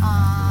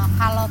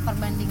 kalau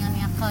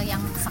perbandingannya ke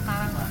yang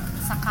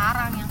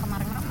sekarang yang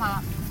kemarin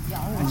malah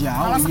jauh.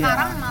 Kalau iya.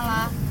 sekarang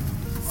malah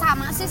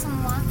sama sih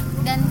semua.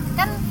 Dan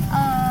kan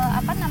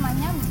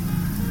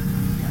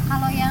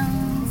kalau yang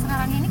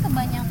sekarang ini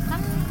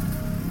kebanyakan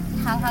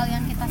hal-hal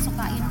yang kita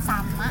sukain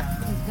sama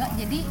juga,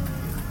 jadi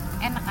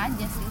enak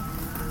aja sih.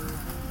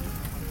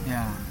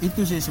 Ya,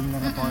 itu sih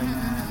sebenarnya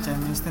poinnya.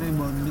 Chemistry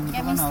bonding itu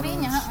kan harus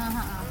Chemistry-nya,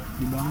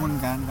 dibangun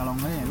kan. Kalau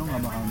enggak ya lu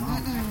nggak bakal mau.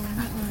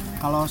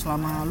 Kalau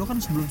selama lu kan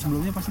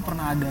sebelum-sebelumnya pasti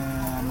pernah ada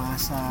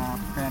masa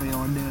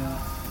periode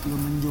lu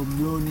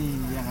menjomblo nih,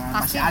 ya kan?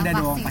 Pasti ada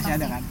dong, pasti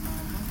ada kan.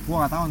 gue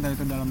nggak tahu entah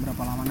itu dalam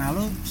berapa lama. Nah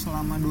lo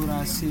selama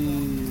durasi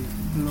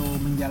lo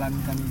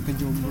menjalankan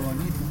kejombloan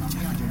itu,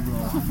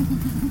 kejombloan,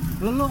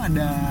 lo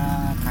ada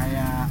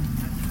kayak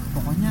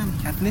pokoknya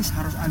at least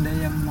harus ada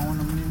yang mau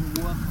nemenin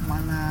gue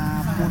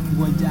kemanapun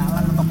gue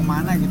jalan atau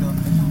kemana gitu,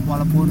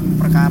 walaupun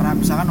perkara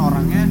misalkan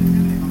orangnya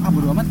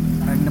bodo amat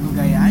random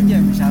gaya aja,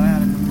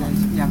 misalnya random gaya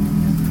yang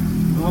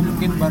gue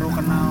mungkin baru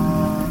kenal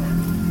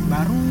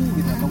baru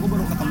gitu, atau gue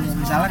baru ketemu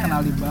misalnya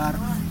kenal di bar,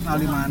 kenal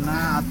di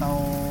mana, atau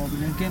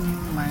mungkin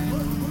main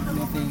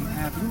dating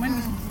app. Lu main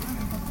gak sih?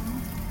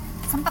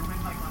 Sempet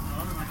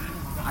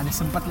Ada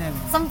sempatnya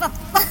nih. Sempet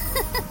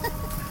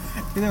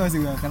Itu masih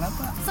gue,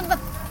 kenapa? Sempet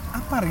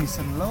Apa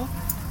reason lo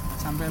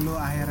sampai lo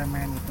akhirnya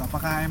main itu?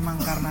 Apakah emang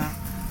karena,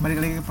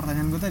 balik lagi ke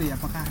pertanyaan gue tadi,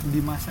 apakah di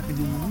masa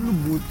kejombloan lo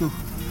butuh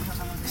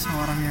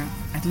seorang yang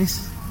at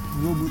least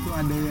gue butuh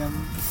ada yang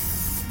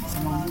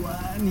sama gue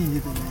nih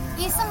gitu ya?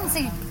 iseng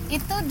sih,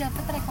 itu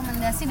dapat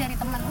rekomendasi dari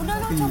teman, udah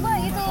lo coba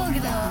itu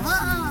gitu,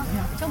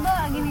 coba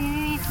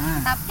gini.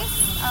 Tapi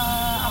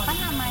apa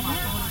namanya,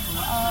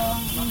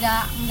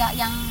 nggak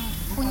yang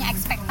punya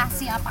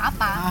ekspektasi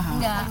apa-apa,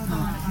 nggak.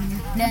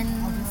 Dan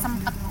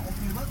sempet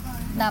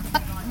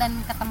dapet dan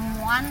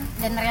ketemuan,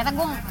 dan ternyata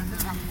gue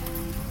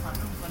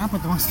apa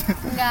tuh maksudnya?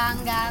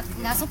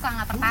 nggak suka,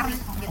 nggak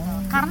tertarik gitu.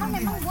 Karena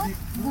memang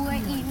gue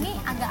ini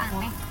agak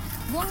aneh.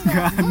 Gue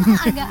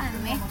agak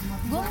aneh.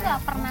 Gue nggak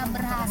pernah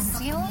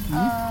berhasil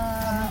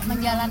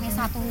menjalani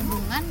satu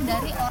hubungan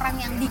dari orang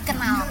yang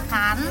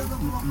dikenalkan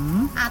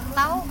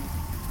atau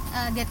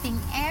dating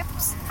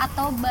apps,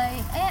 atau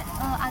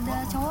ada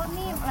cowok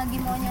nih lagi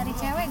mau nyari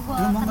cewek, gue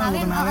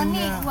kenalin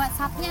nih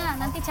WhatsApp-nya,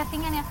 nanti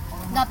chattingan ya.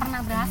 Nggak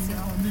pernah berhasil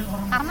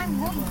karena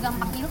gue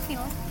gampang ilfil,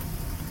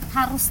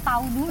 harus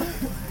tahu dulu.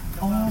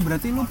 Oh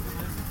berarti lu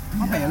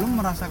apa ya, lu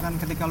merasakan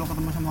ketika lu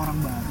ketemu sama orang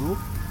baru,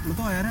 lu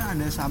tuh akhirnya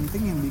ada something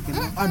yang bikin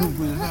lu, aduh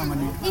gue sama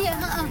dia. Iya.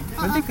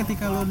 Berarti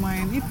ketika lu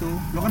main itu,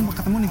 lu kan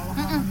ketemu nih,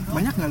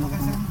 banyak nggak lu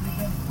ketemu?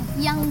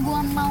 Yang gue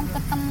mau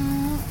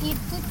ketemu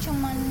itu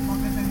cuman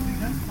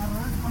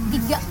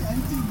 3.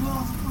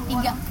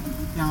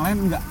 Yang lain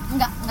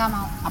Nggak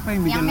mau. Apa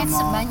yang bikin yang lu match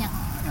mau? banyak.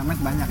 Yang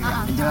match banyak ya,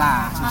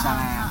 jelas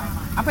misalnya.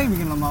 Apa yang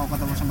bikin lu mau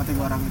ketemu sama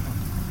 3 orang itu?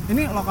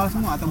 Ini lokal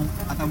semua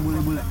atau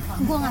bule-bule?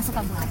 Gue nggak suka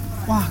bule.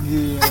 Wah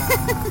gila.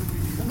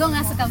 Gue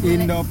nggak suka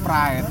bule. Indo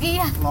Pride.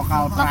 Iya.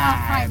 Lokal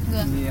Pride.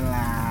 Gue.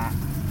 Gila.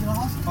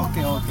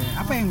 Oke.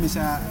 Apa yang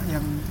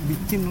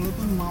bikin lu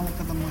tuh mau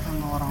ketemu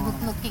sama orang?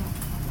 Good looking.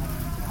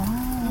 Oh.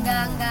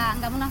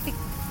 Nggak munafik.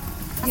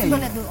 Pasti gue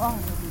liat dulu,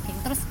 good looking.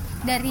 Terus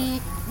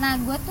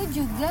gue tuh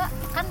juga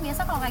kan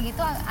biasa kalau kayak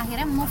gitu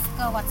akhirnya move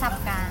ke WhatsApp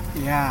kan.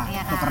 Iya,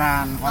 kan?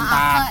 tukeran kontak.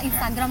 Ke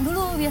Instagram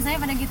dulu biasanya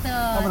pada gitu.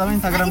 Oh, pertama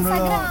Instagram dulu.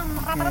 Instagram,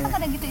 rata-rata Okay.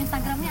 pada gitu,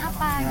 Instagramnya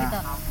apa gitu.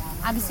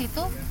 Abis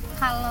itu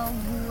kalau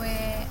gue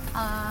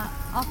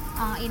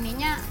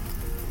ininya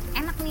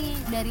enak nih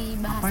dari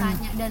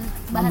bahasanya dan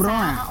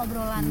bahasa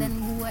obrolan dan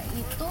gue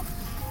itu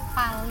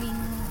paling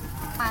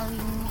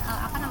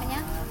apa namanya,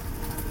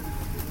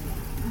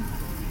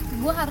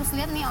 gue harus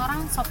lihat nih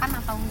orang sopan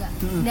atau enggak.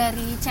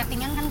 Dari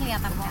chattingan kan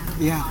kelihatan kok.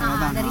 Iya,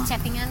 kelihatan. Dari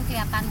chattingan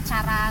kelihatan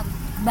cara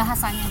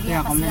bahasanya dia,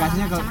 apa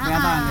komunikasinya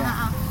kelihatan ya.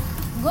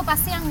 Gue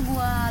pasti yang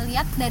gue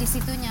lihat dari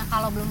situnya.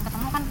 Kalau belum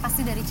ketemu kan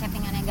pasti dari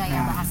chattingannya,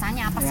 gaya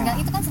bahasanya apa segala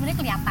itu kan sebenarnya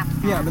kelihatan.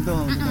 Iya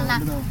betul.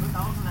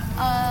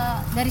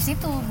 Dari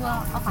situ gue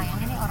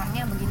kayaknya nih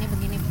orangnya begini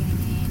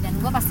dan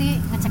gue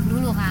pasti ngecek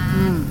dulu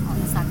kan.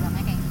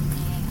 Instagramnya kayak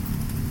gini.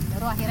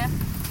 Baru akhirnya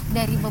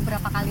dari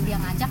beberapa kali dia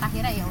ngajak,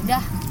 akhirnya ya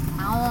udah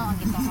mau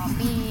gitu,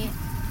 kopi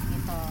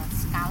gitu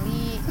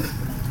sekali.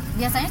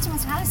 Biasanya cuma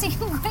sekali sih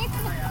gue itu.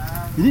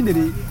 Jadi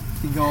dari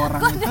 3 orang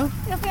itu,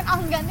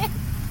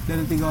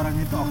 dari 3 orang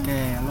itu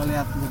oke, lo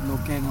lihat good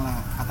looking lah,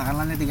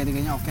 katakanlah nih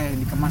 3-3-nya oke,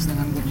 dikemas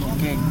dengan good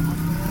looking.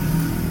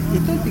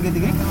 Itu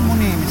 3-3-nya ketemu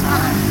nih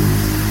misalnya,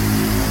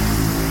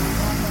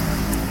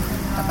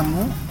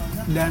 ketemu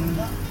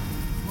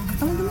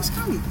cuma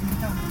sekali,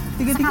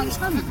 3-3-nya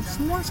sekali,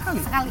 semua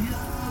sekali.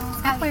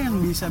 Apa yang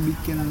bisa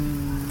bikin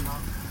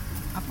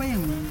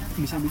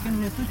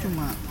lo tuh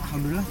cuma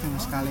alhamdulillah cuma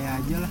sekali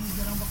aja lah,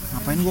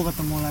 ngapain gue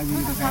ketemu lagi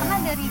gitu kayak. Karena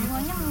dari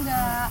guanya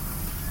enggak,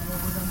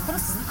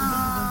 terus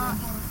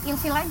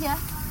ilfil aja.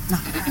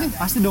 Nah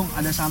pasti dong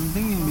ada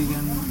something yang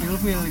bikin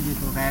ilfil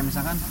gitu, kayak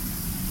misalkan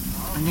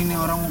anjing nih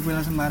orang mau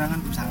pilih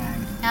sembarangan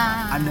misalnya gitu.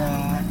 Ada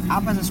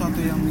apa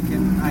sesuatu yang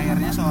bikin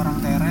akhirnya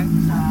seorang Tere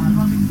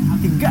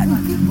tiga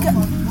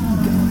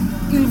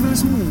ilfil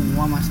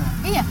semua masa?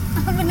 Iya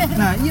benar.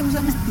 Nah iya masa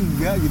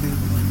 3 gitu,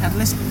 at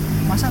least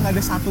masa nggak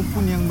ada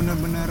satupun yang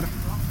benar-benar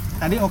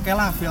tadi oke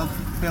lah,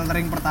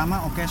 filtering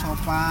pertama oke,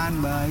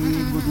 sopan,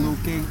 baik, good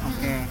looking,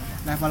 oke.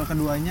 Level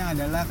keduanya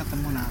adalah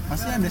ketemu. Nah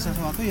pasti ada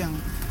sesuatu yang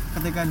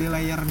ketika di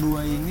layer 2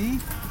 ini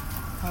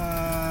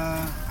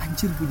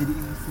anjir gue jadi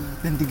ilfil,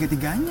 dan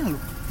tiga-tiganya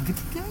loh.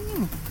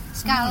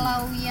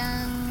 Kalau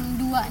yang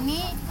 2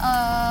 nih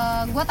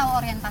gue tahu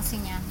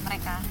orientasinya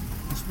mereka.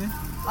 Maksudnya?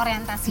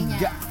 Orientasinya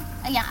 3?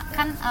 Ya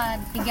kan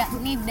 3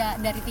 ini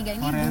dari 3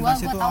 ini 2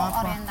 gue tahu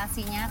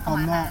orientasinya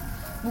kemana.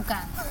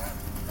 Bukan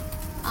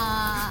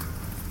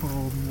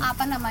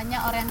apa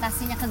namanya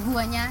orientasinya ke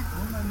guanya,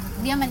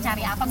 dia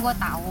mencari apa gue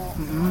tahu.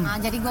 Nah,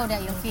 jadi gue udah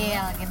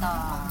ilfeel gitu.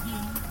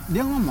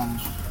 Dia ngomong.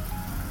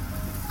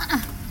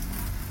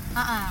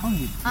 Ah, Oh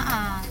gitu.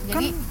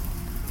 Jadi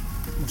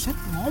Buset,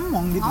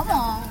 ngomong gitu.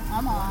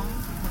 ngomong.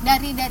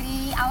 Dari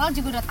awal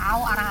juga udah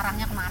tahu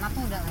arah-arahnya kemana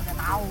tuh udah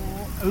tahu.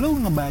 Lu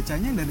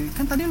ngebacanya dari,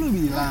 kan tadi lu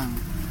bilang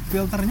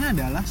filternya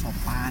adalah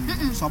sopan.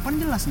 Sopan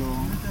jelas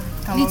dong.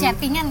 Di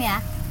chattingan ya.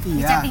 Di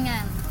Iya.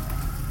 chattingan.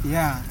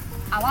 Iya.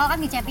 Awal kan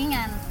di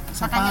chattingan.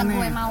 Sopan Makanya nih.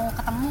 gue mau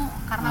ketemu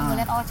karena gue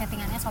lihat oh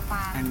chattingannya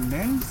sopan. And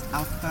then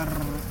after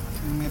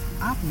meet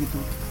up gitu.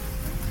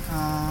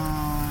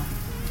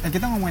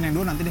 Kita ngomongin yang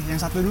dulu nanti deh.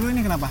 Yang satu dulu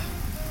ini kenapa?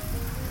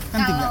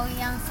 Kan Kalau 3.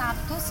 yang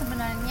satu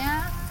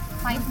sebenarnya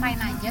fine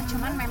aja,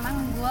 cuman memang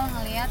gue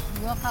ngelihat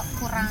gue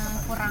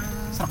kurang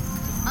Serak.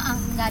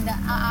 nggak ada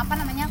apa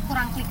namanya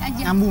kurang klik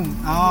aja. Nyambung.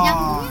 Oh.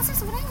 Nyambungnya sih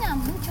sebenarnya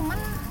nyambung, cuman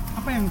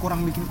Apa yang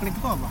kurang bikin klik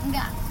itu apa?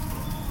 nggak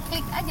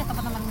klik aja.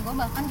 Teman-teman gue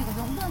bahkan juga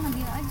bilang udah sama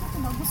dia aja tuh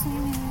bagus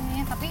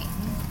nih. Tapi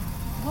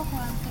gue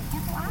kurang kliknya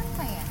tuh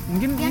apa ya?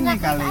 Mungkin Ya, ini nggak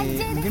klik kali. aja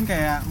deh. Mungkin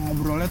kayak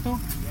ngobrolnya tuh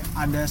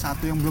ada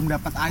satu yang belum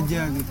dapat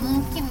aja gitu.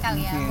 Mungkin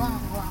kali ya, Mungkin.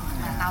 gue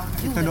nggak tahu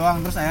juga. Itu doang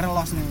terus akhirnya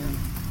lost nih.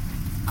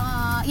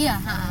 Iya,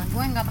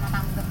 gue nggak pernah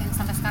tanggepin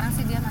sampai sekarang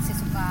sih. Dia masih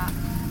suka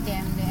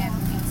DM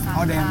Instagram,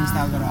 Oh, DM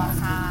Instagram.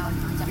 WhatsApp,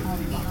 ngajak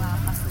ngopi lah,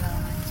 apa segala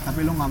macam. Tapi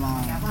lu nggak mau.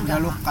 Udah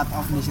lu cut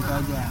off di situ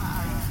aja.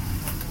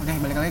 Oke,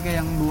 balik lagi ke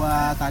yang 2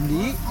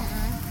 tadi.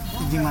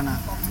 Gimana?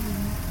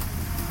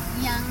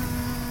 Yang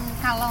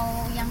kalau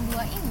yang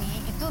 2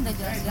 ini itu udah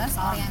jelas-jelas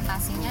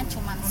orientasinya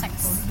cuman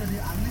seks.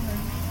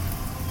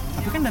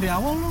 Tapi kan dari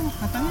awal lu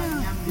katanya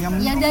yang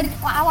Ya dari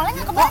awalnya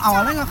nggak kebaca.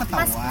 awalnya nggak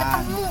ketahuan. Pas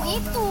ketemu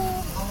itu.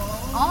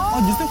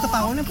 Oh, justru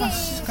ketahuannya oke. pas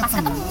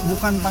ketemu,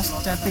 bukan pas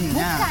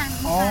chattingnya.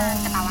 Bukan.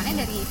 Ketahuannya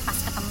dari pas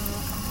ketemu,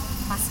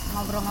 pas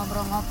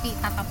ngobrol-ngobrol ngopi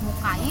tatap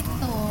muka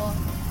itu,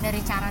 dari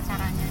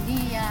cara-caranya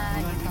dia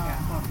gitu.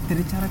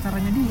 Dari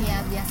cara-caranya dia. Ya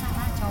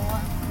biasalah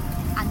cowok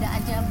ada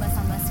aja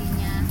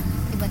basa-basinya,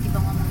 tiba-tiba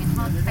ngomongin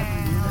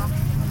hotel.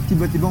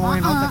 Tiba-tiba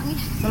ngomongin hotel.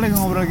 iya. Soalnya lagi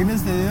ngobrol gini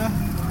sih ya.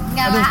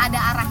 Nggak lah, ada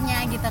arahnya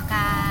gitu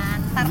kan.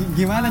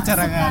 Gimana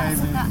cara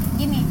ngarahinnya? Suka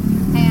gini,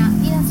 kayak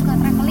iya suka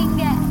traveling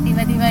gak?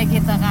 Tiba-tiba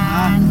gitu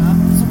kan.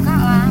 Suka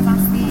lah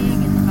pasti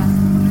gitu kan.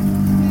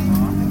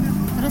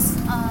 Terus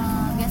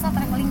biasa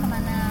traveling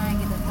kemana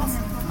gitu. Terus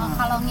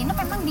kalau nginep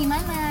emang di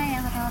mana,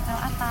 yang hotel-hotel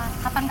apa?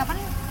 Kapan-kapan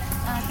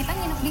kita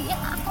nginep di, ya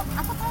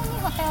aku tahu nih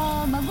hotel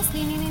bagus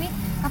di ini.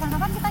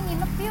 Kapan-kapan kita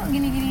nginep yuk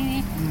gini.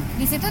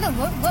 Di situ udah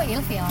gue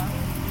ilfeel.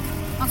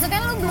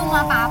 Maksudnya lu belum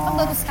apa-apa,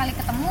 baru sekali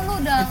ketemu lu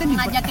udah Itu di-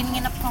 ngajakin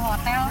nginep ke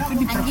hotel.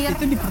 Anjir.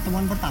 Itu di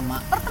pertemuan pertama.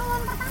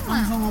 Pertemuan pertama.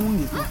 Langsung ngomong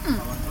gitu.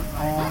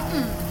 Oh.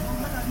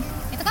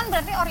 Itu kan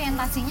berarti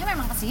orientasinya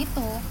memang ke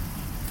situ.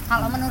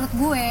 Kalau menurut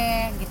gue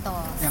gitu.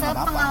 Ya, nggak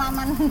apa-apa.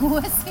 Sepengalaman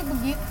gue sih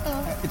begitu.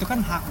 Itu kan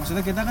hak.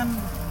 Maksudnya kita kan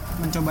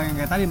mencoba yang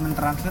kayak tadi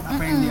mentranslate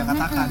apa yang dia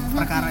katakan.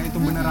 Perkara itu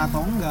benar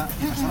atau enggak,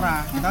 ya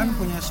terserah. Kita kan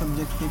punya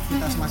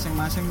subjektivitas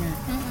masing-masing nih.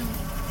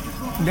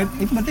 Dan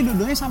itu berarti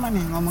dua-duanya sama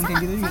nih ngomong kayak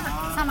gitu juga.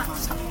 Sama.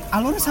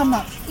 Alurnya sama.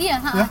 Iya,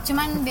 Ya?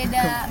 cuman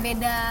beda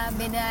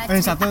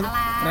Yang cerita satu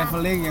lah.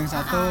 traveling, yang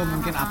satu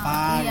mungkin apa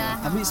iya.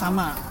 gitu. Tapi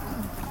sama.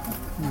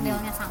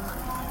 Modelnya sama.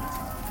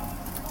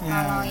 Ya.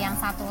 Kalau yang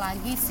satu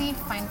lagi sih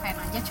fine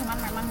aja, cuman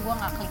memang gue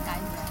nggak klik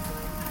aja.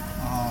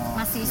 Oh.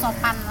 Masih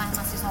sopan lah,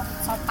 masih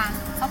sopan.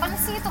 Sopan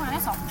sih hitungannya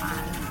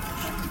sopan.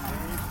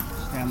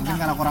 Ya mungkin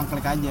karena kurang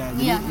klik aja.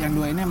 Jadi Iya. yang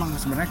 2 ini emang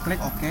sebenarnya klik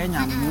oke,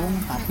 nyambung,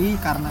 tapi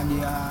karena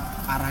dia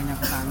arahnya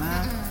ke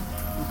sana,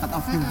 lu cut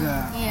off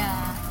juga. Iya.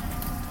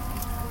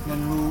 Dan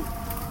lu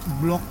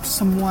blok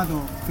semua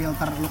tuh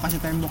filter, lu kasih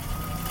tembok.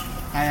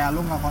 Kayak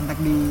lu nggak kontak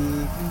di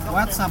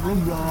WhatsApp, lu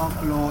blok,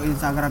 lu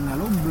Instagramnya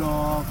lu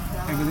blok,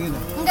 kayak gitu.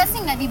 Enggak sih,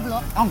 nggak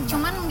diblok. Oh, enggak.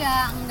 Cuman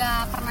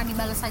nggak pernah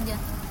dibales aja.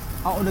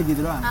 Oh udah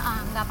gitu doang.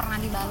 Nggak pernah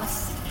dibales.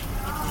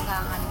 Gitu,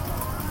 nggak diblok.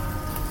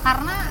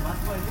 Karena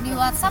di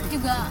WhatsApp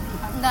juga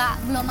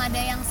belum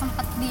ada yang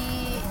sempet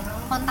di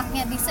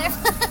kontaknya di save.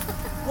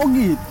 Oh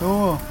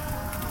gitu.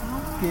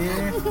 Oke.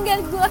 Nggak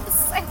gue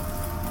save.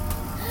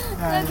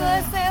 Nggak gue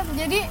save.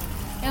 Jadi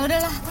ya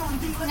udahlah,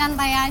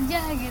 nyantai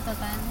aja gitu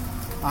kan.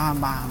 Paham.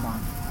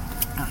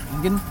 Nah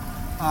mungkin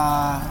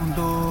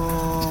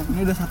untuk ini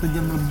udah 1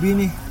 jam lebih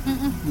nih,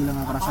 gila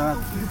nggak kerasa banget.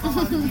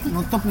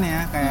 Nutup nih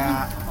ya, kayak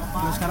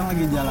lu sekarang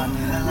lagi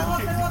jalanin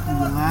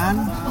hubungan,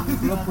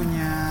 lu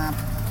punya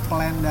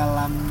plan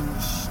dalam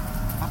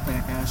apa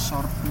ya, kayak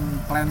short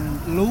plan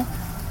lu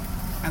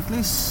at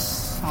least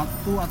 1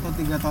 atau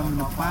 3 tahun ke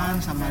depan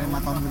sampai 5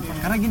 tahun ke depan.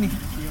 Karena gini,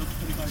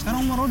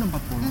 sekarang umur lu udah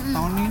 40,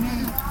 tahun ini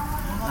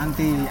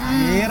nanti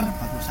akhir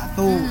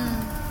 41.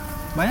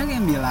 Banyak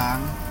yang bilang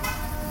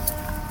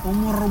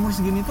umur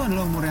segini tuh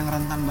adalah umur yang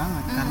rentan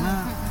banget, karena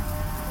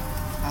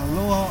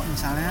lo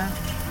misalnya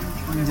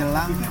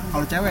menjelang,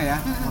 kalau cewek ya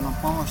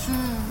menopause,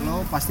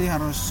 lo pasti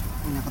harus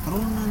punya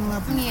keturunan lah,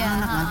 punya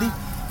anak. Nanti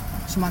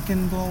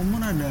semakin tua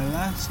umur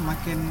adalah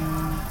semakin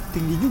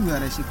tinggi juga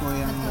resiko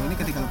yang lo ini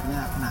ketika lo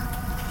punya anak. Nah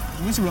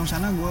Mungkin sebelum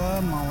sana gue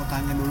mau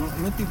tanya dulu,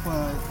 lu tipe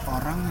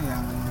orang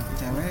yang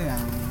cewek yang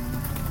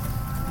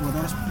gue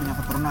tuh harus punya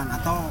keturunan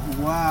atau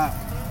gue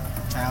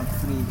child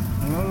free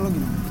gitu? Lu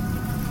gimana?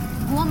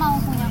 Gue mau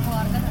punya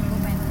keluarga dan gue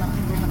pengen banget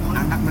punya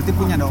keluarga. Anak berarti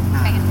punya dong.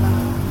 Nah, Pengen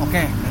banget.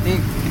 oke, berarti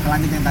kita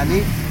lanjut yang tadi.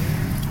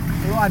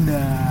 Lu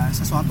ada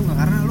sesuatu nggak?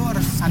 Karena lu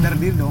harus sadar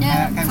diri dong.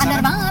 Ya, kayak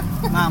sadar misalkan, banget.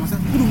 Nah,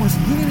 maksudnya udah mau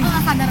segini nih.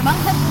 Sadar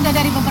banget udah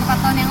dari beberapa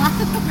tahun yang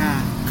lalu. Nah,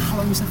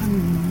 kalau misalkan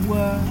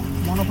gue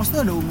monopause tuh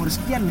ada umur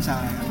sekian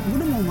misalnya, gue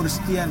udah mau umur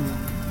sekian nih.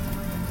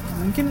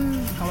 Mungkin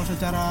kalau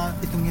secara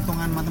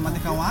hitung-hitungan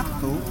matematika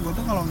waktu, gue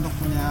tuh kalau untuk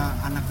punya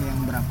anak yang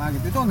berapa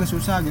gitu itu agak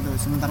susah gitu.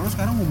 Sementara lu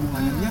sekarang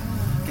hubungannya dia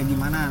kayak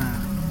gimana?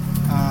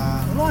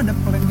 Nah, lu ada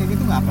plan kayak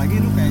gitu nggak? Apalagi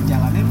lu kayak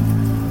jalanin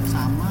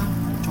sama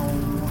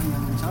cowok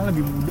yang misalnya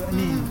lebih muda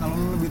nih. Kalau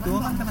lu lebih tua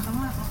kan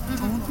katakanlah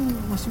cowok tuh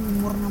masih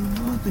umur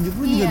 60, 70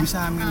 juga Iya. bisa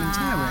hamilin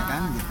cewek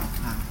kan gitu.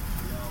 Nah,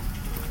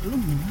 lu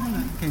gimana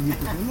kayak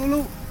gitu? Lu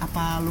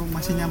apa lu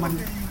masih nyaman?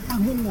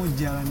 Gue mau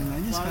jalanin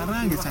aja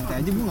sekarang gitu, santai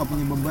aja, gue nggak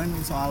punya beban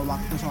soal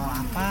waktu, soal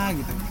apa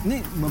gitu.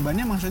 Ini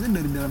bebannya maksudnya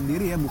dari dalam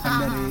diri ya, bukan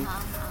dari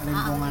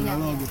lingkungan iya,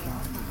 lo iya. gitu.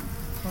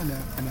 Lo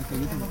ada kayak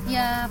gitu nggak?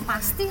 Ya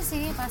pasti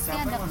sih, pasti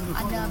ada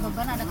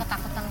beban, ada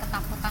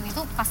ketakutan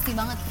itu pasti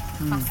banget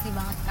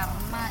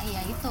karena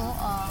ya itu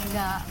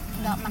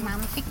nggak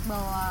menampik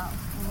bahwa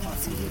umur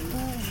segitu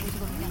gue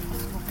juga punya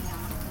terus gue punya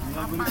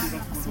anak apa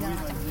segala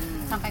macam,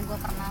 sampai gue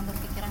pernah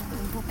berpikiran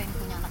gue pengen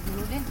punya anak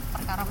dulu deh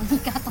perkara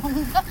menikah atau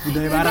enggak.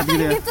 Budaya barat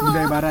gitu ya,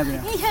 budaya barat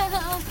ya. Iya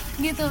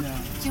gitu.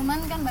 Cuman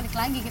kan balik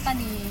lagi kita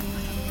di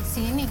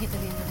sini gitu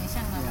di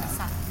Indonesia nggak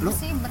bisa. Gue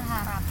sih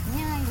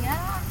berharapnya ya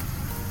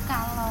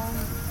kalau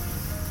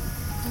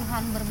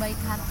Tuhan berbaik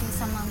hati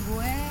sama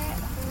gue,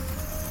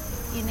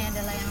 ini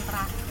adalah yang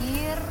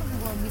terakhir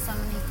gue bisa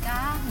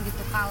menikah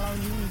gitu kalau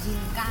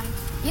diizinkan.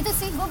 Itu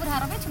sih gue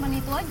berharapnya cuma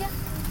itu aja,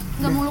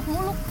 nggak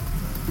muluk-muluk.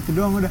 Itu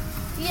doang udah.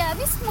 Iya,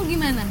 habis mau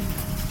gimana?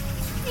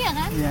 Iya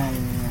kan? Iya.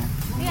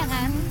 Iya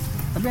kan?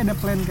 Tapi ada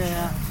plan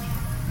kayak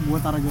gue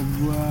target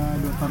gue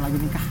 2 tahun lagi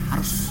nikah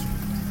harus.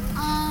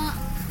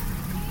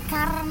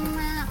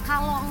 Karena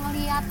kalau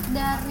ngelihat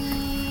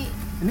dari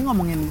Ini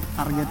ngomongin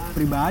target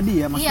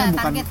pribadi ya, maksudnya Iya,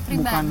 bukan target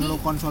pribadi. lu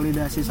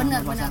konsolidasi sama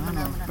Bener, pasangan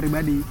bener, lo, bener.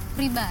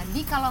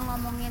 pribadi. kalau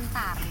ngomongin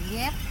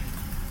target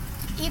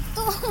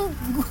itu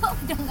gue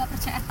udah nggak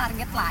percaya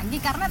target lagi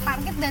karena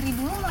target dari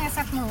dulu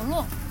meleset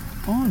melulu.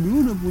 Oh, dulu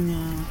udah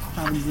punya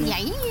target. Ya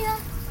iya,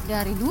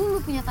 dari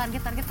dulu punya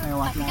target-target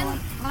tapi kan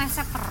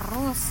meleset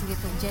terus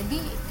gitu. Jadi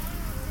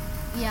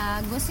ya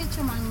gue sih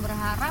cuman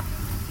berharap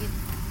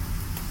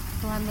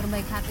Tuhan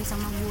berbaik hati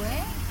sama gue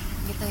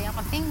gitu ya.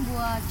 Penting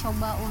gue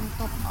coba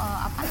untuk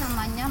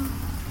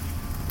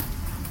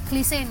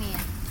klise nih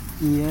ya.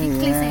 Iya,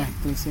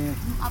 klise.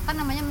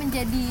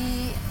 Menjadi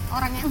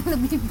orang yang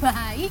lebih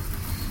baik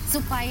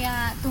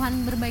supaya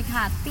Tuhan berbaik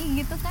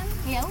hati gitu kan.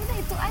 Ya udah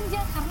itu aja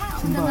karena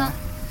Sumpah. udah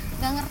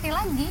nggak ngerti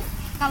lagi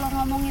kalau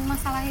ngomongin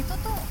masalah itu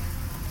tuh.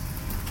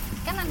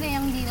 Kan ada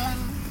yang bilang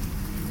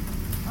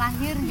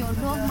lahir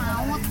jodoh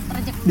maut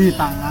rezeki Di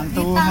tangan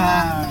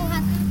Tuhan.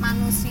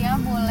 Manusia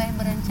boleh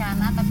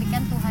berencana tapi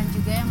kan Tuhan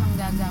juga yang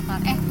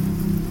menggagalkan.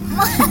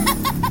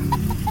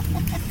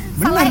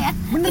 Salah ya?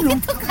 Bener dong.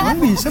 Itu kan? Tuhan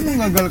bisa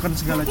menggagalkan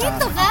segala cara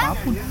Itu kan?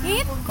 apapun.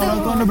 Itu. Kalau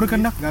Tuhan udah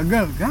berkehendak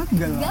gagal.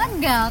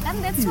 Gagal kan,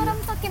 that's what I'm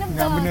talking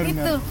Nggak, about.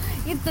 bener.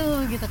 Itu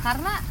gitu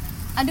karena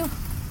aduh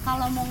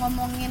kalau mau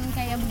ngomongin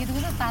kayak begitu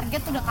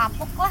target udah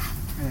kapok lah.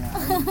 Ya,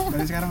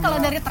 dari sekarang Kalau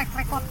udah dari track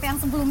record yang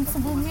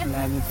sebelumnya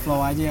let it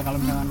flow aja ya.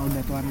 Kalau misalkan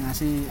udah Tuhan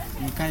ngasih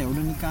nikah ya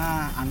udah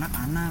nikah,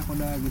 anak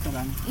udah gitu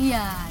kan.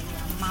 iya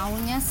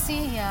maunya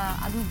sih ya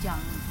aduh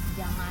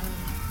jangan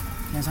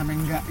Sampai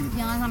enggak gitu.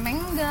 jangan sampai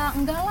enggak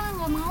lah,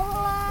 nggak mau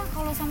lah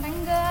kalau sampai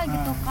enggak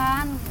gitu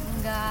kan.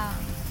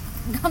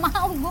 Nggak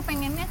mau, gue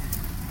pengennya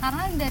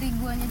karena dari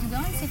guanya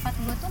juga kan sifat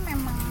gue tuh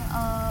memang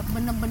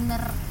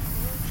bener-bener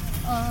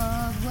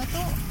gue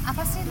tuh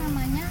apa sih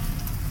namanya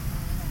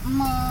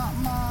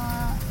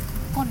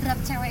kodrat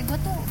cewek gue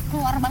tuh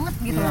keluar banget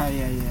gitu loh.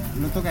 Iya.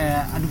 Lu tuh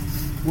kayak aduh,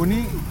 gue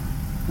nih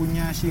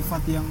punya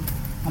sifat yang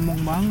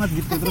ngomong banget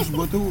gitu. Terus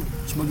gue tuh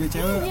sebagai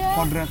cewek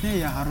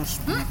kodratnya ya harus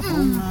punya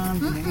keturunan,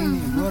 punya ini.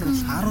 Gue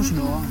harus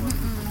dong.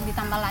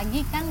 Ditambah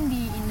lagi kan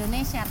di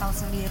Indonesia tahu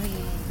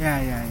sendiri.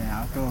 Ya,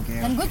 oke.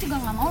 Dan gue juga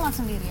nggak mau lah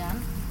sendirian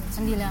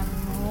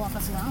mulu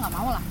apa segala, nggak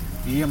mau lah.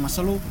 Iya,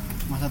 masa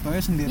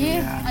tuanya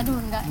sendirian. Aduh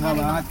enggak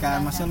banget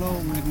kan. enggak. Masa lu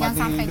menikmati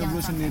hidup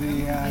lu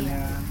sendirian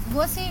ya.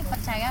 Gue sih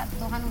percaya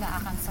Tuhan nggak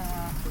akan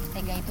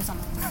setega itu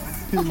sama gue.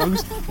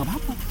 Bagus, gak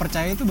apa-apa.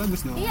 Percaya itu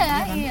bagus dong.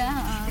 Iya.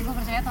 Gue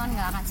percaya Tuhan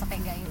nggak akan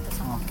setega itu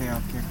sama gue.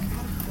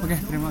 Oke,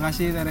 terima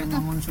kasih Tere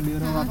Mangun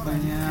Sudiro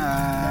waktunya.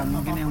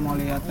 Mungkin yang mau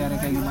lihat Tere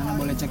kayak gimana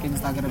boleh cek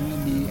Instagramnya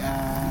di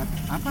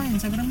apa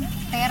Instagramnya?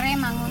 Tere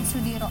Mangun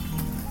Sudiro.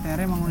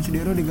 Tere Mangun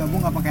Sudiro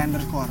digabung nggak pakai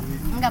underscore?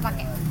 Nggak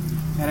pakai.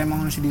 Tere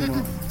Mangun Sudiro.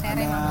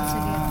 Tere Mangun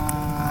Sudiro.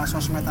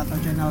 Sosmed atau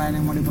channel lain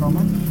yang mau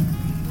dipromot?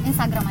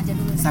 Instagram aja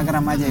dulu.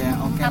 Instagram aja ya.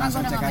 Oke, Karena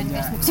langsung gue udah cek nggak main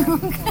aja. Facebook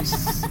juga.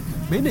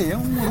 Beda ya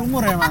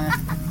umur emang ya.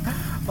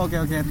 Oke,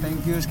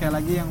 thank you sekali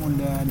lagi yang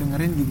udah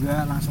dengerin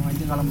juga. Langsung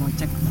aja kalau mau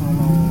cek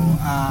follow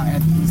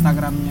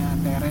Instagramnya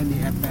Tere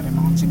di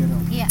 @teremangunsidero.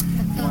 Iya,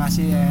 betul. Terima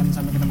kasih dan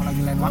sampai ketemu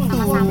lagi lain waktu.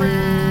 Sama-sama.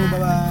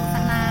 Bye-bye.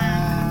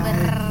 Senang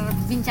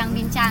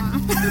berbincang-bincang.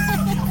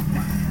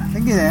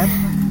 Thank you, Dad.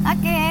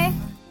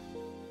 Oke.